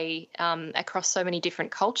way across so many different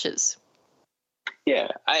cultures. Yeah,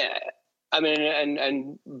 I mean,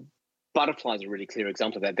 and butterfly is a really clear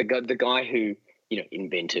example of that. The guy who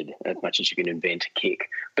invented, as much as you can invent a kick,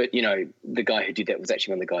 but the guy who did that was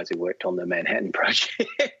actually one of the guys who worked on the Manhattan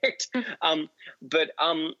Project.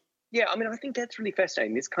 Yeah, I mean, I think that's really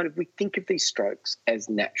fascinating. This kind of, we think of these strokes as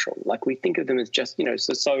natural, like we think of them as just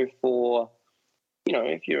so for.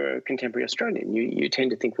 If you're a contemporary Australian, you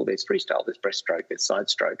tend to think, well, there's freestyle, there's breaststroke, there's side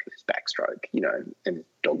stroke, there's backstroke, and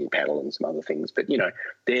doggy paddle and some other things. But,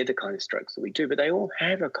 they're the kind of strokes that we do, but they all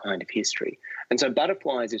have a kind of history. And so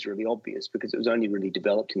butterflies is really obvious because it was only really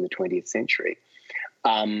developed in the 20th century.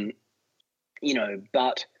 But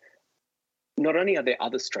not only are there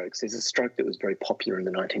other strokes, there's a stroke that was very popular in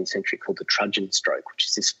the 19th century called the trudgeon stroke, which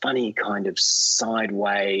is this funny kind of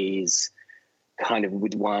sideways, kind of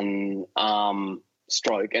with one arm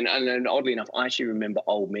stroke. And oddly enough, I actually remember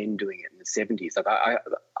old men doing it in the 70s. Like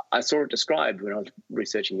I saw it described when I was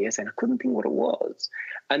researching the essay, and I couldn't think what it was.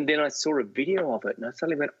 And then I saw a video of it, and I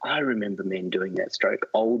suddenly went, I remember men doing that stroke,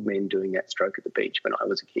 old men doing that stroke at the beach when I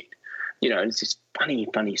was a kid. And it's this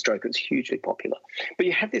funny stroke. It's hugely popular. But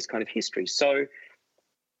you have this kind of history. So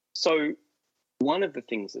one of the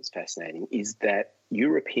things that's fascinating is that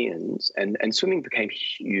Europeans, and swimming became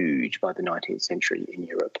huge by the 19th century in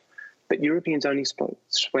Europe, but Europeans only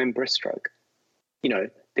swam breaststroke.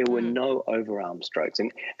 There were no overarm strokes.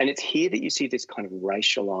 And it's here that you see this kind of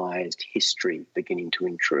racialized history beginning to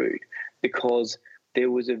intrude, because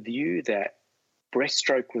there was a view that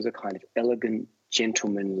breaststroke was a kind of elegant,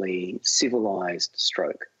 gentlemanly, civilized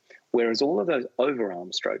stroke, whereas all of those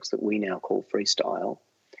overarm strokes that we now call freestyle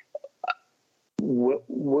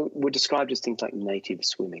were described as things like native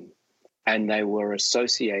swimming, and they were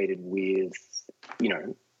associated with,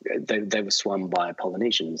 they were swum by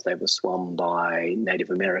Polynesians, they were swum by Native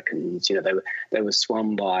Americans, they were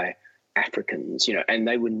swum by Africans, and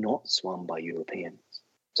they were not swum by Europeans.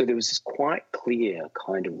 So there was this quite clear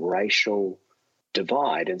kind of racial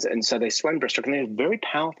divide, and so they swam breaststroke, and they were very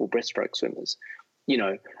powerful breaststroke swimmers.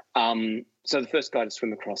 So the first guy to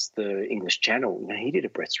swim across the English Channel, he did a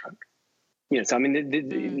breaststroke. So I mean,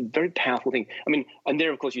 the very powerful thing. I mean, and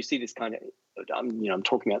there, of course, you see this kind of, I'm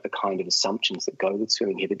talking about the kind of assumptions that go with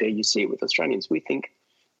swimming here, but there you see it with Australians. We think,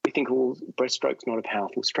 breaststroke's not a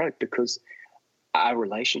powerful stroke because our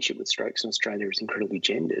relationship with strokes in Australia is incredibly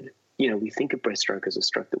gendered. We think of breaststroke as a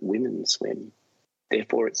stroke that women swim.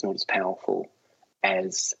 Therefore, it's not as powerful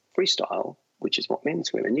as freestyle, which is what men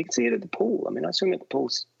swim. And you can see it at the pool. I mean, I swim at the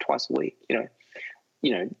pools twice a week.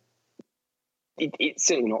 It's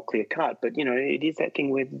certainly not clear cut, but it is that thing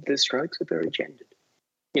where the strokes are very gendered.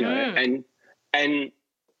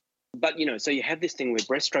 But so you have this thing where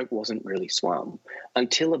breaststroke wasn't really swum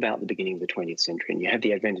until about the beginning of the 20th century, and you have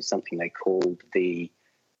the advent of something they called the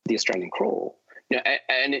Australian crawl.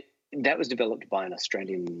 That was developed by an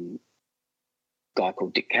Australian guy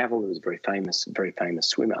called Dick Cavell, who was a very famous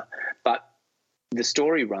swimmer. But the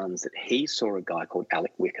story runs that he saw a guy called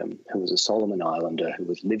Alec Wickham, who was a Solomon Islander who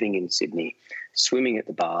was living in Sydney, swimming at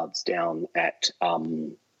the baths down at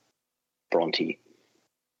Bronte,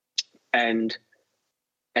 and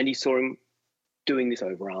he saw him doing this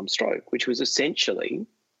overarm stroke, which was essentially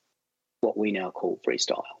what we now call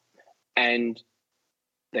freestyle. And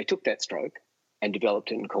they took that stroke and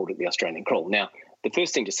developed it and called it the Australian crawl. Now, the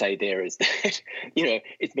first thing to say there is that,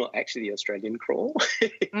 it's not actually the Australian crawl.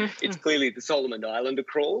 It's clearly the Solomon Islander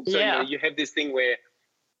crawl. So you have this thing where,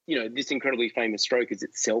 this incredibly famous stroke is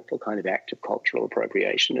itself a kind of act of cultural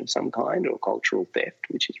appropriation of some kind or cultural theft,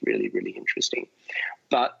 which is really, really interesting.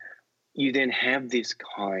 But you then have this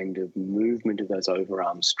kind of movement of those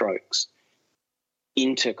overarm strokes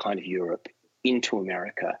into kind of Europe, into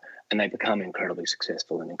America, and they become incredibly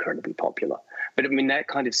successful and incredibly popular. But I mean, that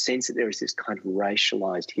kind of sense that there is this kind of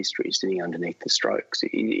racialized history sitting underneath the strokes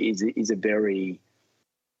is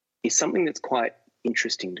something that's quite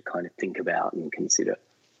interesting to kind of think about and consider.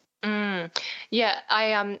 Yeah,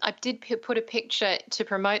 I did put a picture to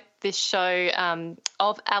promote this show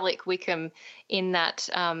of Alec Wickham in that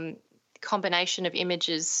combination of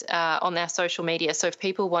images on our social media. So if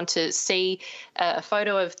people want to see a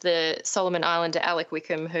photo of the Solomon Islander Alec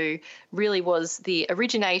Wickham, who really was the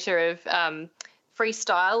originator of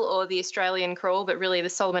freestyle or the Australian crawl, but really the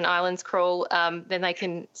Solomon Islands crawl, then they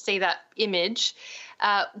can see that image.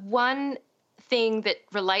 One thing that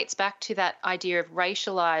relates back to that idea of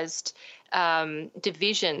racialized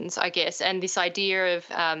divisions, I guess, and this idea of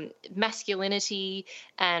masculinity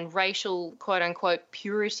and racial quote-unquote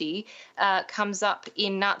purity comes up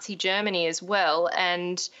in Nazi Germany as well,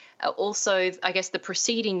 and also, I guess, the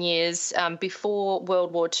preceding years before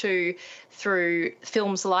World War II through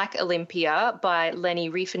films like Olympia by Leni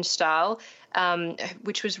Riefenstahl,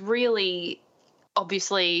 which was really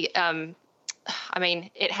obviously I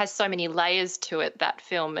mean, it has so many layers to it, that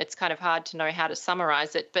film. It's kind of hard to know how to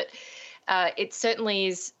summarize it, but it certainly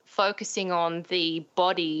is focusing on the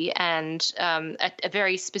body and a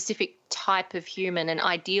very specific type of human and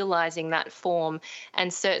idealizing that form.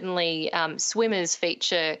 And certainly swimmers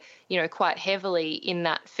feature, quite heavily in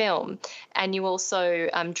that film. And you also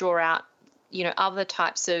draw out, other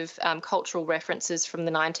types of cultural references from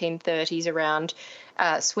the 1930s around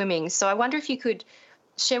swimming. So I wonder if you could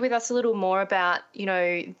share with us a little more about,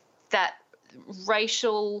 that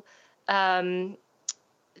racial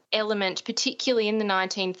element, particularly in the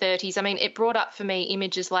 1930s. I mean, it brought up for me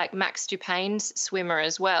images like Max Dupayne's swimmer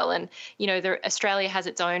as well. And, Australia has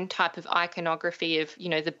its own type of iconography of,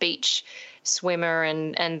 the beach swimmer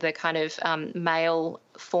and the kind of male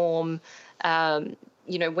form,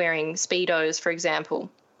 wearing Speedos, for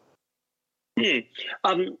example.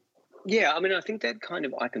 Yeah, I mean, I think that kind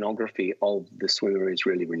of iconography of the swimmer is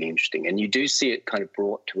really, really interesting. And you do see it kind of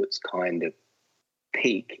brought to its kind of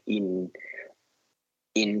peak in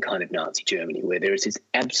kind of Nazi Germany, where there is this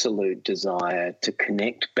absolute desire to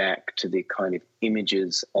connect back to the kind of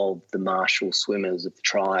images of the martial swimmers of the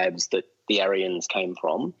tribes that the Aryans came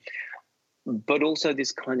from, but also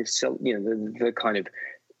this kind of, the kind of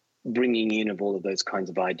bringing in of all of those kinds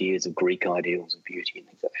of ideas of Greek ideals of beauty and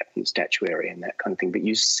things like that, and statuary and that kind of thing. But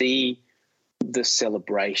you see the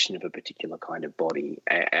celebration of a particular kind of body,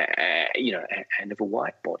 and of a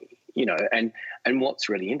white body, and what's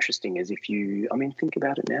really interesting is think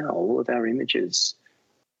about it now, all of our images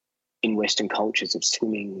in Western cultures of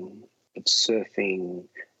swimming, of surfing,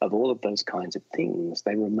 of all of those kinds of things,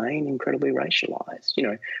 they remain incredibly racialized.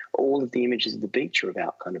 All of the images of the beach are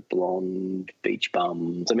about kind of blonde beach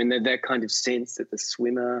bums. I mean, that kind of sense that the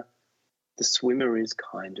swimmer is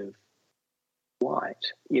kind of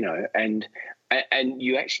white, and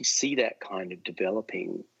you actually see that kind of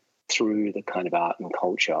developing through the kind of art and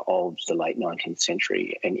culture of the late 19th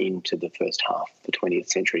century and into the first half of the 20th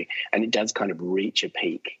century. And it does kind of reach a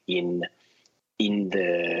peak in in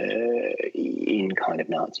kind of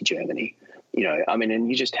Nazi Germany. And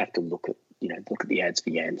you just have to look at the ads for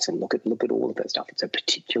Yance and look at all of that stuff. It's a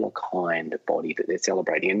particular kind of body that they're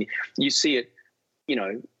celebrating, and you see it.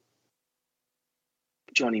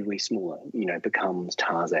 Johnny Weissmuller, becomes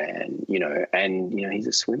Tarzan, and he's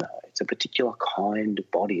a swimmer. It's a particular kind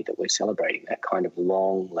of body that we're celebrating. That kind of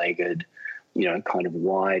long-legged, kind of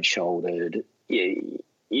wide-shouldered,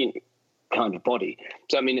 kind of body.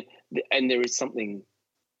 So and there is something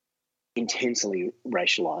intensely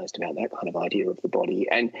racialized about that kind of idea of the body,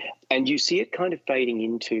 and you see it kind of fading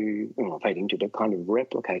into the kind of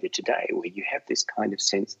replicated today, where you have this kind of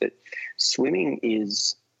sense that swimming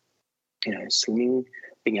is,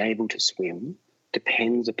 being able to swim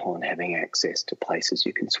depends upon having access to places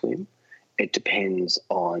you can swim. It depends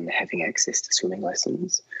on having access to swimming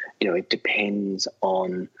lessons. It depends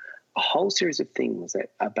on a whole series of things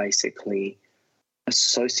that are basically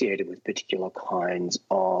associated with particular kinds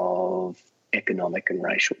of economic and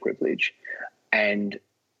racial privilege. And,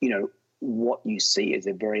 what you see is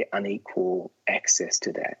a very unequal access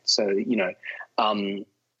to that. So,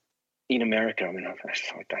 in America, I don't have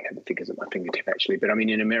the figures at my fingertip actually, but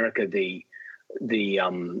in America,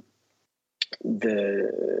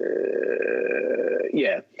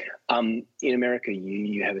 in America,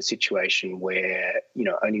 you have a situation where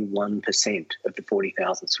only 1% of the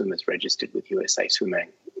 40,000 swimmers registered with USA Swimming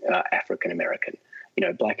are African American.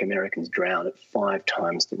 Black Americans drown at 5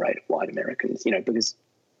 times the rate of white Americans. Because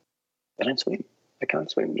they don't swim. They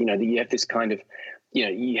can't swim. You have this kind of,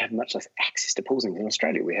 you have much less access to pools. In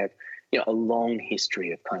Australia, we have a long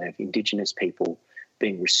history of kind of Indigenous people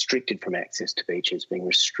being restricted from access to beaches, being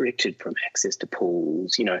restricted from access to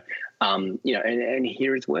pools, and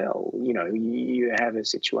here as well, you have a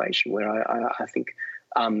situation where I think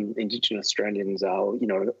Indigenous Australians are,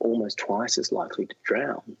 almost twice as likely to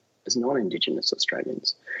drown as non-Indigenous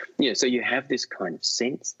Australians. So you have this kind of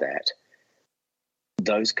sense that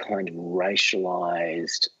those kind of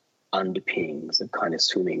racialised underpinnings of kind of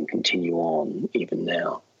swimming continue on even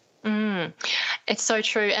now. It's so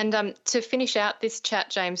true. And to finish out this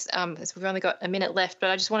chat, James, as we've only got a minute left,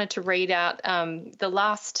 but I just wanted to read out the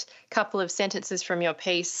last couple of sentences from your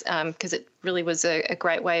piece, because it really was a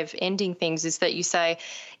great way of ending things, is that you say,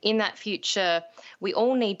 in that future, we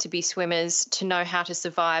all need to be swimmers to know how to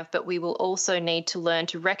survive, but we will also need to learn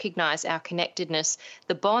to recognise our connectedness,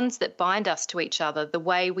 the bonds that bind us to each other, the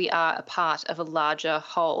way we are a part of a larger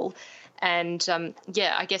whole. And,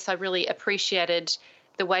 I guess I really appreciated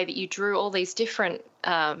the way that you drew all these different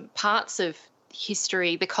parts of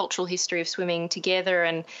history, the cultural history of swimming together,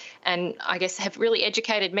 and I guess have really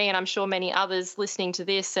educated me, and I'm sure many others listening to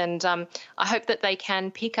this. And I hope that they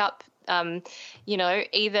can pick up,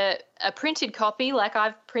 either a printed copy, like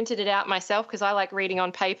I've printed it out myself because I like reading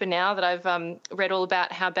on paper now that I've read all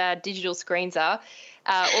about how bad digital screens are.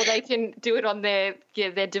 Or they can do it on their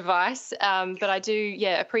device. But I do,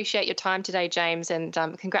 appreciate your time today, James, and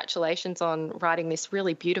congratulations on writing this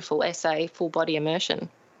really beautiful essay, Full Body Immersion.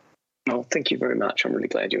 Oh, thank you very much. I'm really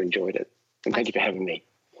glad you enjoyed it. And thank you for having me.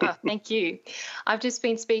 Thank you. I've just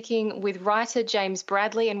been speaking with writer James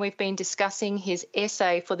Bradley, and we've been discussing his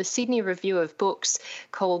essay for the Sydney Review of Books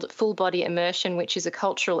called Full Body Immersion, which is a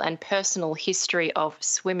cultural and personal history of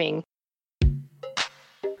swimming.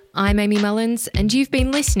 I'm Amy Mullins, and you've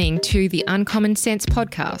been listening to the Uncommon Sense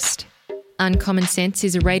podcast. Uncommon Sense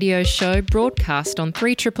is a radio show broadcast on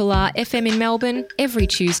 3RRR FM in Melbourne every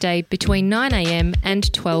Tuesday between 9am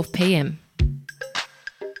and 12pm.